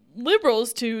to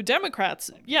liberals, to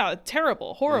Democrats,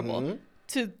 terrible, horrible.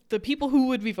 To the people who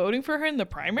would be voting for her in the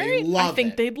primary, I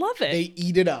think they'd love it. They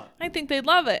eat it up. I think they'd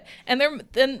love it. And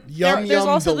there's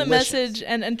also the message,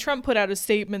 and Trump put out a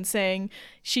statement saying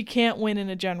she can't win in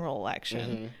a general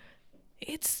election.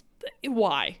 It's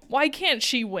why can't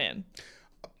she win?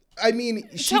 I mean,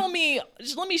 let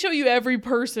me show you every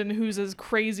person who's as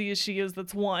crazy as she is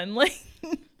that's won. Like,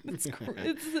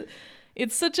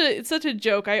 it's such a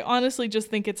joke. I honestly just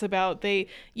think it's about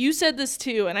you said this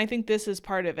too, and I think this is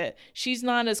part of it. She's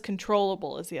not as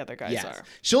controllable as the other guys are.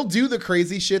 She'll do the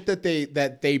crazy shit that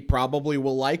they probably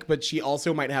will like, but she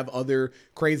also might have other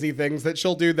crazy things that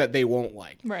she'll do that they won't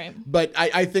like. Right. But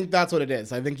I think that's what it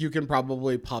is. I think you can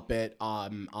probably puppet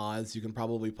Oz. You can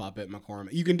probably puppet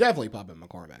McCormick. You can definitely puppet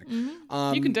McCormick.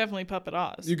 You can definitely puppet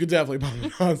Oz. You could definitely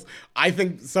puppet Oz. I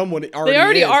think someone already They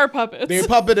already are puppets. They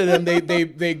puppeted him.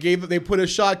 They put a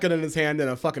shotgun in his hand and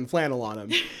a fucking flannel on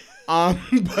him. I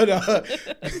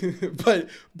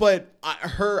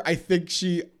think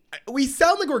we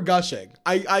sound like we're gushing.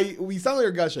 We sound like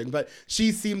we're gushing, but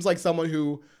she seems like someone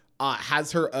who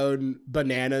has her own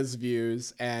bananas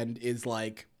views and is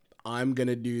like, I'm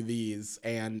gonna do these,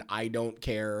 and I don't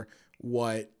care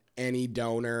what any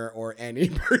donor or any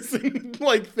person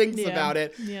like thinks about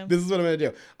it. Yeah. This is what I'm gonna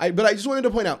do. But I just wanted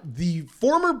to point out the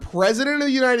former president of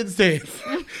the United States.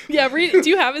 Yeah, do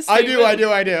you have a statement? I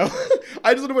do.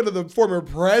 I just want to point out the former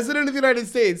president of the United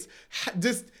States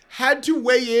just had to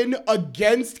weigh in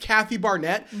against Kathy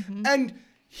Barnett. And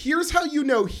here's how you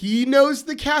know he knows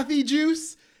the Kathy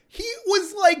juice. He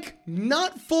was like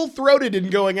not full-throated in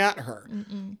going at her.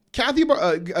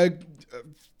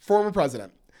 Former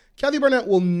president. Kathy Barnett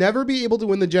will never be able to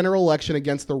win the general election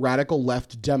against the radical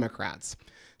left Democrats.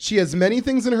 She has many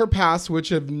things in her past which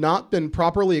have not been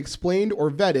properly explained or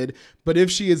vetted, but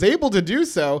if she is able to do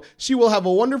so, she will have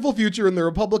a wonderful future in the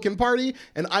Republican Party,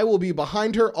 and I will be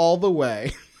behind her all the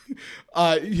way.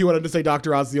 He wanted to say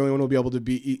Dr. Oz is the only one who will be able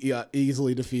to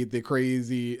easily defeat the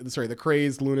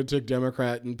crazed lunatic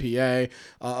Democrat in PA.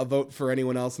 A vote for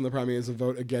anyone else in the primary is a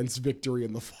vote against victory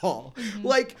in the fall.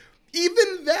 Like,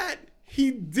 even that... He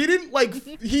didn't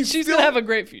She's gonna have a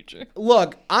great future.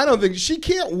 Look, I don't think she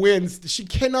can't win. She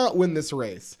cannot win this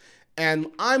race. and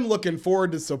I'm looking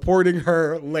forward to supporting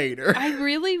her later. I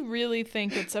really, really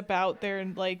think it's about their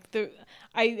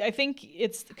I think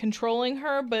it's controlling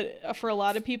her, but for a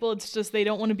lot of people, it's just they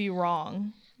don't want to be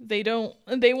wrong. They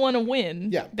want to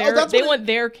win. Yeah. They want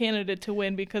their candidate to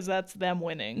win because that's them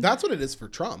winning. That's what it is for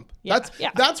Trump. Yeah,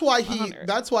 That's why 100.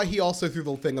 that's why he also threw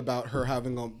the thing about her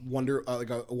having a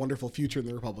wonderful future in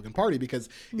the Republican Party, because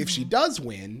if she does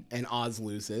win and Oz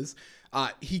loses,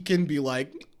 he can be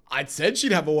like, I said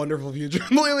she'd have a wonderful future.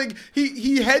 Like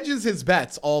he hedges his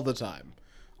bets all the time.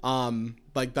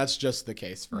 Like that's just the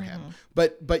case for him.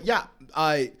 But yeah,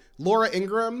 Laura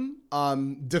Ingraham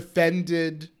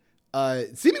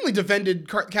seemingly defended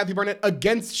Kathy Barnett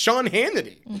against Sean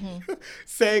Hannity,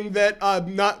 saying that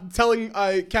not telling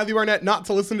Kathy Barnett not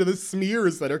to listen to the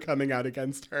smears that are coming out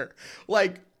against her.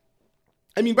 Like,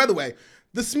 I mean, by the way,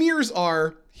 the smears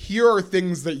are, here are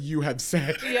things that you have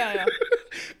said. Yeah.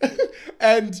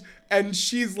 and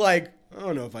she's like, I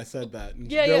don't know if I said that.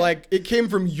 And Yeah, they're yeah. like, it came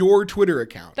from your Twitter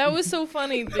account. That was so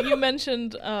funny that you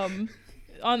mentioned on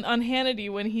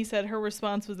Hannity when he said her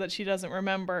response was that she doesn't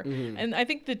remember. And I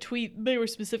think the tweet they were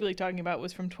specifically talking about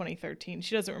was from 2013.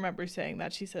 She doesn't remember saying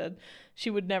that. She said she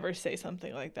would never say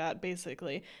something like that,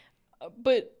 basically.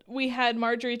 But we had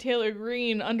Marjorie Taylor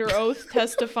Greene under oath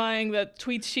testifying that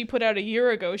tweets she put out a year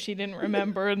ago she didn't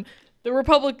remember. And the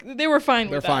they were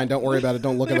fine with that. They're fine. Don't worry about it.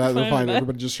 Don't look at that. They're fine.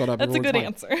 Everybody just shut up. That's a good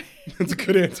Everyone's fine. answer. That's a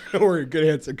good answer. Don't worry. Good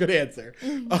answer. Good answer.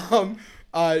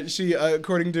 She,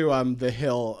 according to The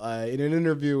Hill, in an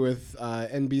interview with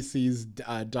NBC's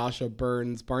Dasha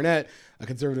Burns Barnett, a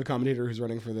conservative commentator who's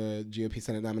running for the GOP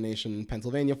Senate nomination in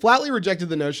Pennsylvania, flatly rejected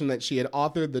the notion that she had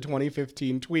authored the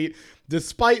 2015 tweet,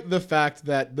 despite the fact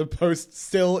that the post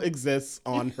still exists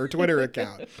on her Twitter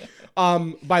account.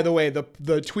 By the way,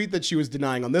 the tweet that she was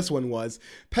denying on this one was,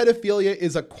 pedophilia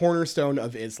is a cornerstone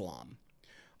of Islam.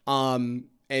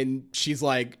 And she's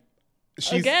like,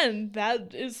 again,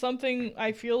 that is something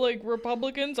I feel like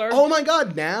Republicans are oh my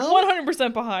God, now?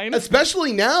 100% behind.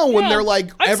 Especially now when they're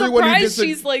like, I'm everyone who surprised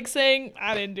she's like saying,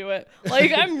 I didn't do it.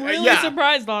 Like, I'm really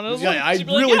surprised, honestly. Yeah, I she'd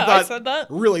be really like, thought, I said that.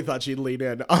 really thought she'd lead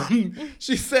in.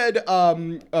 She said,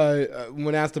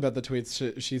 when asked about the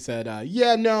tweets, she said,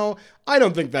 yeah, no, I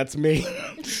don't think that's me.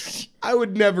 I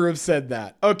would never have said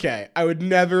that. Okay, I would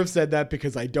never have said that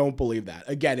because I don't believe that.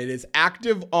 Again, it is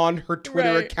active on her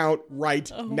Twitter account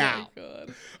right now.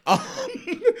 Oh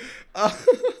my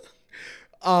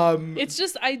God. It's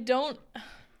just I don't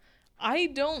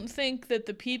think that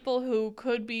the people who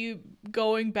could be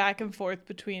going back and forth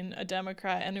between a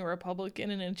Democrat and a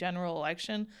Republican in a general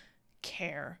election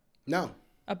care. No.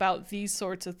 About these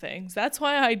sorts of things. That's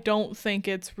why I don't think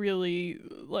it's really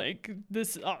like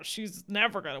this, oh, she's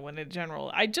never going to win in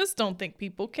general. I just don't think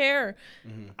people care,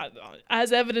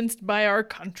 as evidenced by our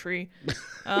country.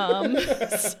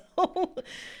 So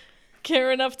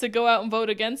care enough to go out and vote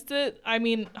against it. I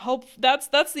mean, hope that's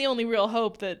the only real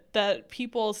hope, that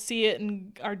people see it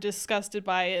and are disgusted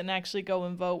by it and actually go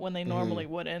and vote when they normally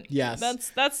wouldn't. Yes.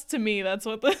 That's to me, that's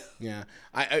what the Yeah.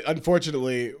 I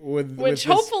unfortunately which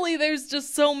hopefully there's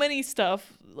just so many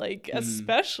stuff, like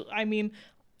especially, I mean,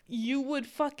 you would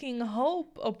fucking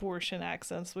hope abortion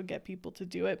access would get people to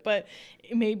do it, but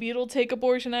maybe it'll take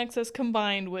abortion access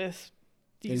combined with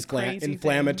these crazy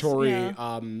inflammatory,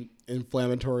 things.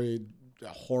 inflammatory,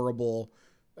 horrible,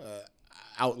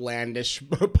 outlandish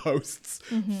posts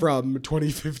from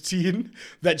 2015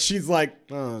 that she's like,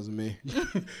 oh, it was me.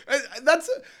 That's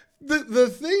the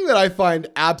thing that I find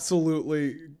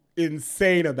absolutely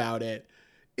insane about it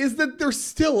is that they're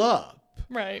still up.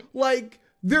 Right. Like,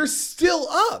 they're still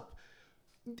up.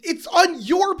 It's on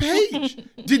your page.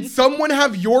 Did someone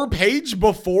have your page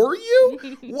before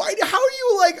you? Why? How are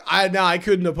you like? I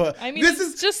couldn't have put. I mean, this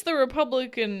is just the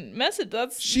Republican message.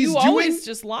 That's she's always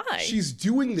just lie. She's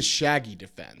doing the Shaggy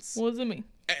defense. What does it mean?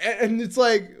 And it's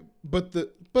like, but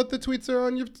the tweets are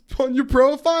on your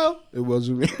profile. It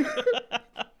wasn't me.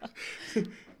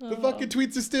 The fucking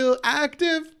tweets are still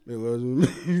active. It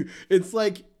wasn't me. It's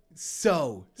like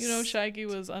so. You know, Shaggy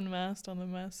was unmasked on The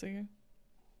Masked Singer.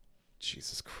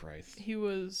 Jesus Christ. He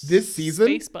was this season?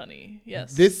 Space Bunny.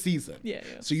 Yes. This season. Yeah.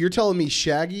 So you're telling me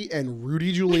Shaggy and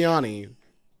Rudy Giuliani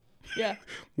yeah.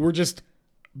 were just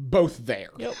both there.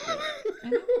 Yep.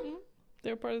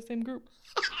 They're part of the same group.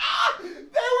 They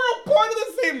were a part of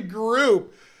the same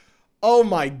group. Oh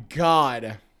my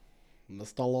God.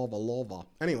 Mr. Lova.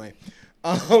 Anyway.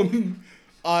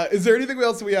 Is there anything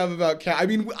else we have about Kathy? I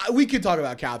mean, we could talk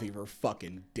about Kathy for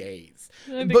fucking days.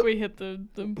 I think we hit the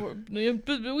important,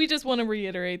 but we just want to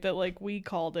reiterate that, like, we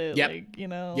called it, like, you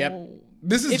know. Yep.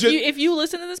 This is if you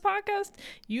listen to this podcast,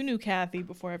 you knew Kathy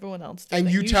before everyone else did.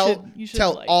 And you tell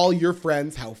like, all your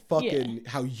friends how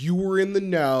how you were in the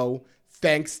know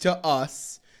thanks to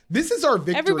us. This is our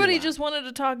victory Everybody lap. just wanted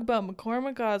to talk about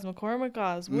McCormick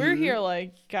Oz. We're here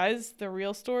like, guys, the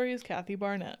real story is Kathy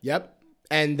Barnett. Yep.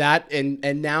 And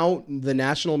now the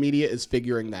national media is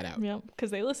figuring that out. Yep,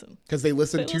 because they listen. Because they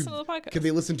listen to the podcast. Because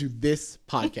they listen to this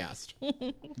podcast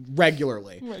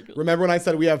regularly. Remember when I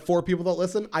said we have 4 people that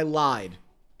listen? I lied.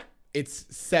 It's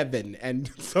 7, and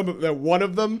one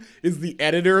of them is the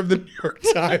editor of the New York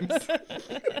Times.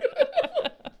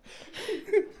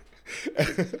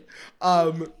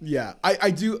 Yeah,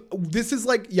 I do. This is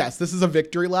like, yes, this is a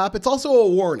victory lap. It's also a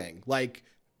warning. Like,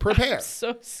 prepare. I'm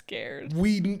so scared.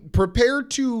 We prepare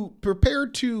to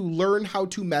learn how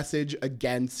to message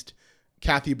against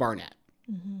Kathy Barnett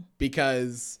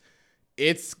because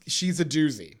she's a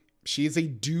doozy. She's a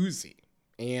doozy,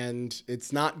 and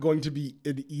it's not going to be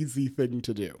an easy thing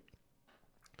to do.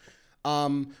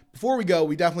 Before we go,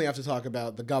 we definitely have to talk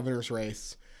about the governor's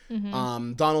race.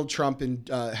 Donald Trump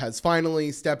has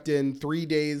finally stepped in 3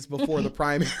 days before the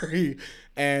primary,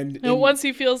 and once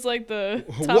he feels like the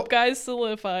top guy's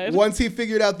solidified. Once he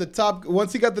got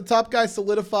the top guy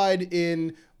solidified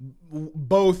in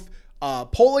both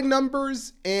polling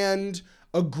numbers and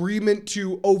agreement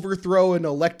to overthrow an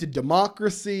elected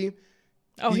democracy.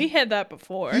 Oh, he had that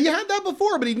before. He had that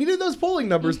before, but he needed those polling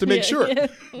numbers to make sure. Yeah.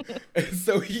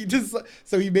 So he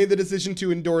made the decision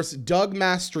to endorse Doug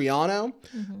Mastriano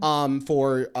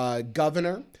for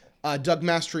governor. Doug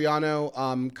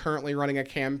Mastriano currently running a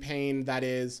campaign that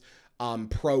is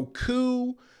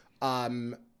pro-coup,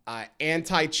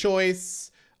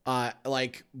 anti-choice,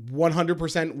 like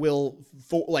 100% will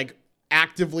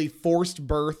actively forced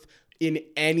birth in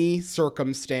any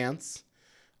circumstance.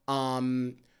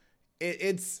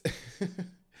 It's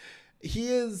he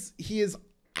is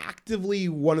actively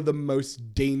one of the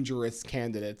most dangerous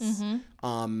candidates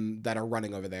that are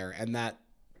running over there, and that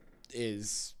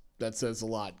says a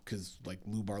lot because like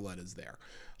Lou Barletta is there.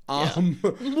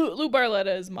 Lou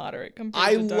Barletta is moderate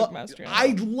compared to Doug Mastriano.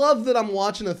 I love that I'm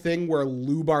watching a thing where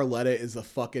Lou Barletta is a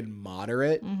fucking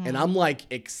moderate, and I'm like,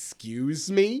 excuse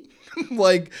me,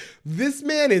 like this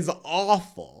man is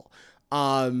awful.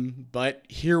 But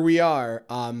here we are.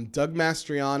 Doug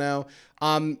Mastriano.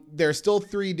 There's still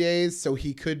 3 days, so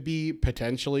he could be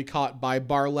potentially caught by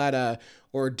Barletta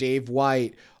or Dave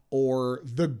White or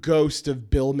the ghost of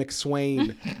Bill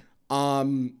McSwain.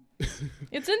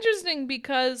 It's interesting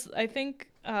because I think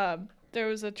there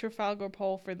was a Trafalgar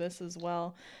poll for this as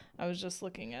well. I was just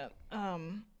looking at,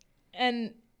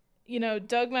 and you know,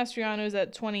 Doug Mastriano is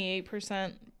at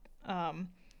 28%.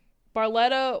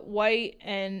 Barletta, White,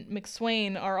 and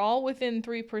McSwain are all within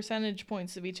 3 percentage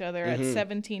points of each other at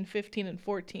 17, 15, and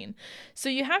 14. So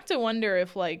you have to wonder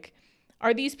if, like,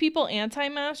 are these people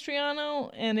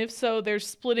anti-Mastriano? And if so, they're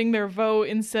splitting their vote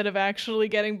instead of actually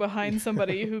getting behind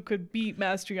somebody who could beat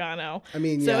Mastriano. I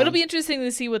mean, so it'll be interesting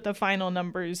to see what the final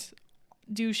numbers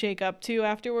do shake up to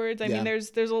afterwards. I mean,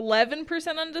 there's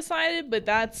 11% undecided, but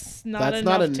that's not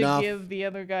enough to give the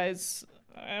other guys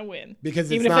a win,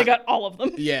 because even if they got all of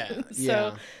them.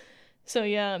 So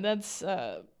yeah, that's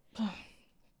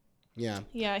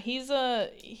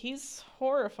he's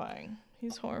horrifying.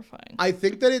 I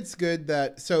think that it's good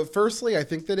that, so firstly, I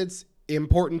think that it's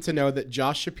important to know that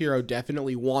Josh Shapiro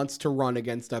definitely wants to run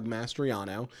against Doug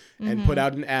Mastriano and put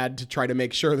out an ad to try to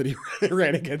make sure that he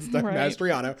ran against Doug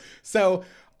Mastriano. So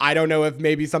I don't know if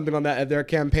maybe something on their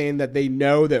campaign that they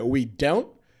know that we don't.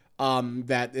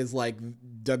 That is like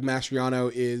Doug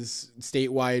Mastriano is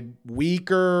statewide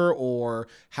weaker, or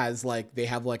they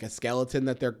have like a skeleton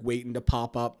that they're waiting to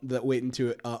pop up, waiting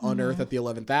to unearth at the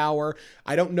 11th hour.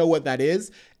 I don't know what that is.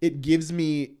 It gives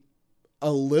me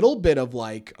a little bit of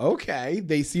like, okay,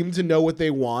 they seem to know what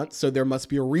they want, so there must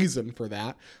be a reason for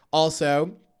that.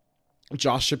 Also,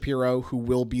 Josh Shapiro, who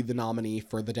will be the nominee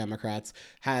for the Democrats,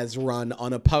 has run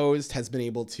unopposed, has been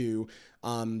able to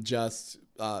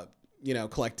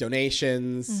collect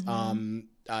donations,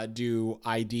 do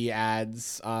ID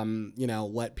ads,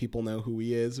 let people know who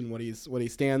he is and what he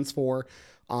stands for.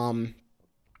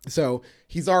 So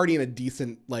he's already in a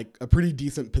pretty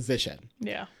decent position.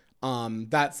 Yeah.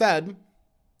 That said,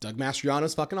 Doug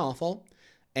Mastriano's fucking awful,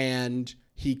 and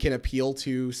he can appeal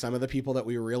to some of the people that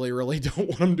we really, really don't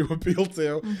want him to appeal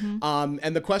to.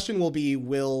 And the question will be,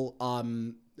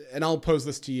 and I'll pose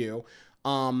this to you,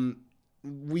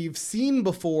 we've seen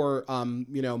before,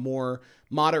 more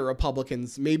moderate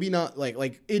Republicans, maybe not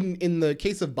like in the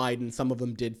case of Biden, some of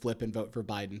them did flip and vote for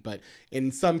Biden, but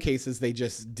in some cases they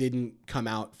just didn't come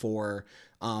out for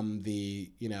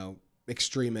the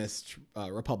extremist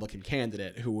Republican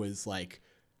candidate who was like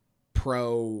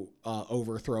pro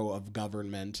overthrow of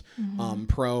government,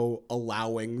 pro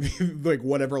allowing like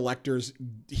whatever electors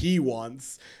he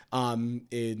wants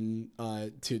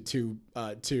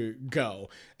to go,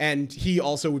 and he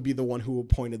also would be the one who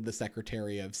appointed the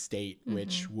Secretary of State,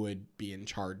 which would be in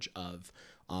charge of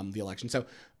the election. So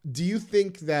do you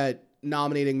think that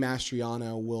nominating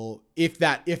Mastriano will, if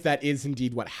that is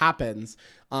indeed what happens,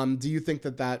 do you think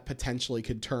that potentially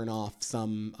could turn off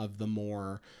some of the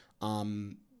more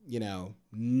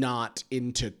not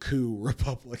into coup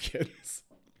Republicans?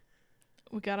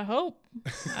 We gotta hope.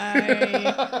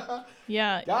 I'm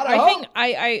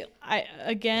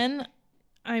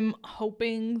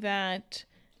hoping that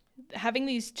having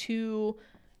these two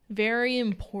very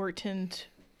important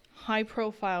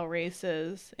high-profile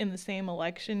races in the same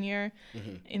election year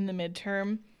in the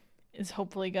midterm is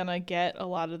hopefully gonna get a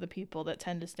lot of the people that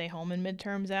tend to stay home in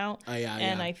midterms out.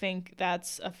 I think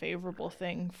that's a favorable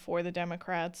thing for the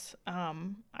Democrats.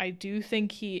 I do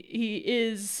think he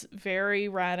is very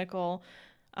radical,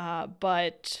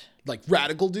 but like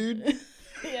radical dude.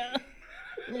 Yeah,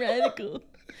 radical.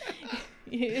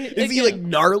 Is he like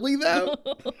gnarly though?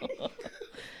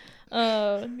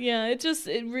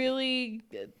 It really,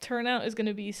 turnout is going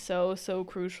to be so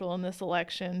crucial in this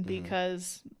election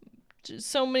because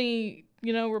so many,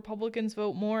 Republicans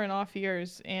vote more in off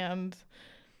years, and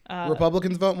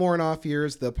Republicans vote more in off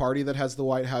years. The party that has the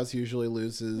White House usually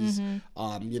loses. There's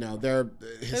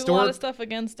a lot of stuff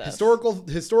against us.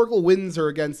 Historical wins are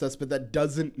against us, but that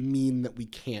doesn't mean that we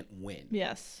can't win.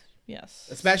 Yes.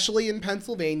 Especially in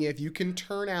Pennsylvania, if you can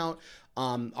turn out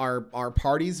our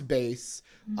party's base,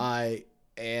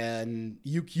 and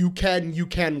you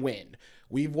can win.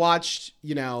 We've watched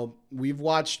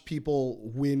people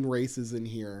win races in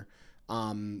here.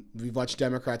 We've watched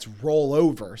Democrats roll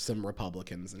over some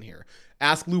Republicans in here.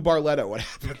 Ask Lou Barletta what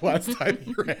happened last time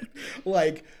he ran.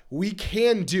 Like, we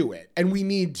can do it, and we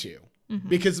need to,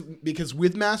 because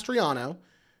with Mastriano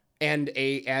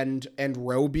and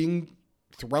Roe being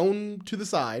thrown to the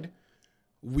side,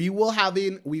 we will have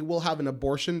an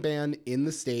abortion ban in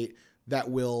the state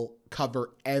that will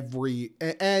cover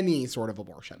any sort of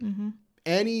abortion,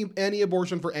 any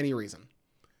abortion for any reason.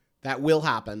 That will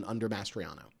happen under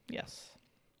Mastriano. Yes.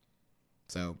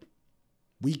 So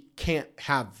we can't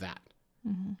have that.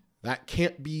 That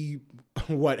can't be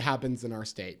what happens in our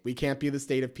state. We can't be the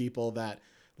state of people that,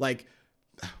 like,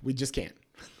 we just can't.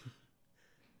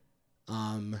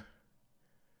 Do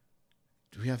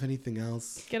we have anything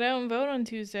else? Get out and vote on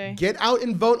Tuesday. Get out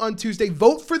and vote on Tuesday.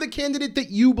 Vote for the candidate that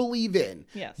you believe in.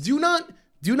 Yes. Do not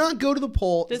go to the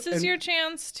poll. This is your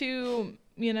chance to,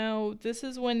 this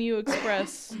is when you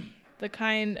express the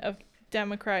kind of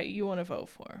Democrat you want to vote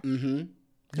for.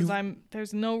 Because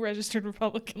there's no registered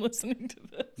Republican listening to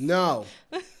this. No,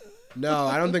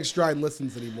 I don't think Stride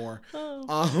listens anymore.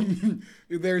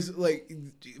 There's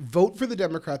vote for the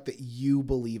Democrat that you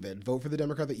believe in. Vote for the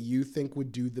Democrat that you think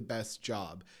would do the best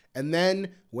job. And then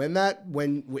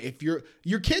if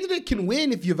your candidate can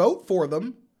win if you vote for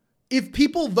them. If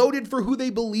people voted for who they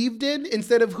believed in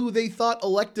instead of who they thought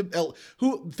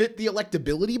who fit the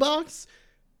electability box,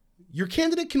 your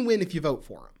candidate can win if you vote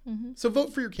for him. So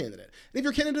vote for your candidate. And if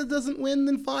your candidate doesn't win,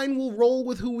 then fine, we'll roll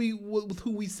with who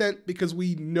we sent because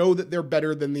we know that they're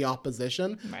better than the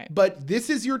opposition. Right. But this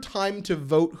is your time to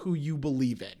vote who you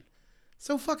believe in.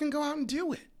 So fucking go out and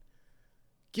do it.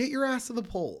 Get your ass to the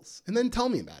polls and then tell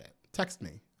me about it. Text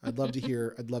me. I'd love to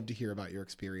hear about your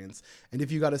experience, and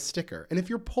if you got a sticker, and if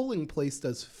your polling place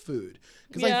does food,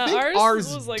 because I think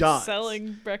ours was does.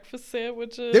 Selling breakfast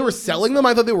sandwiches. They were selling them.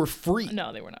 I thought they were free.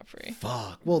 No, they were not free.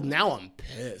 Fuck. Well, now I'm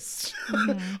pissed.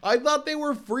 I thought they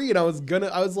were free, and I was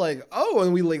like, oh,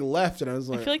 and we left, and I was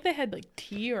like, I feel like they had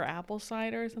tea or apple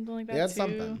cider or something like that. They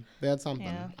had something.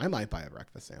 Yeah. I might buy a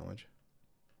breakfast sandwich.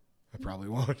 I probably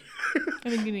won't. I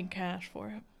think you need cash for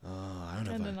it. I don't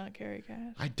know. Tend to not carry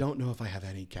cash. I don't know if I have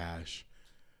any cash.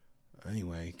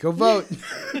 Anyway, go vote.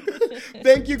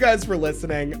 Thank you guys for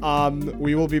listening.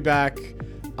 We will be back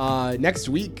next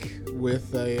week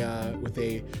with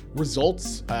a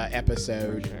results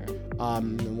episode. Sure.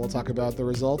 And we'll talk about the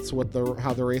results,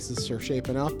 how the races are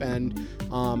shaping up, and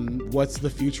what's the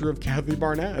future of Kathy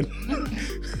Barnett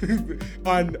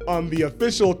on the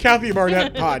official Kathy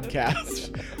Barnett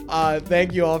podcast.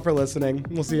 Thank you all for listening.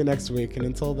 We'll see you next week, and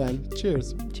until then,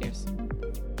 cheers. Cheers.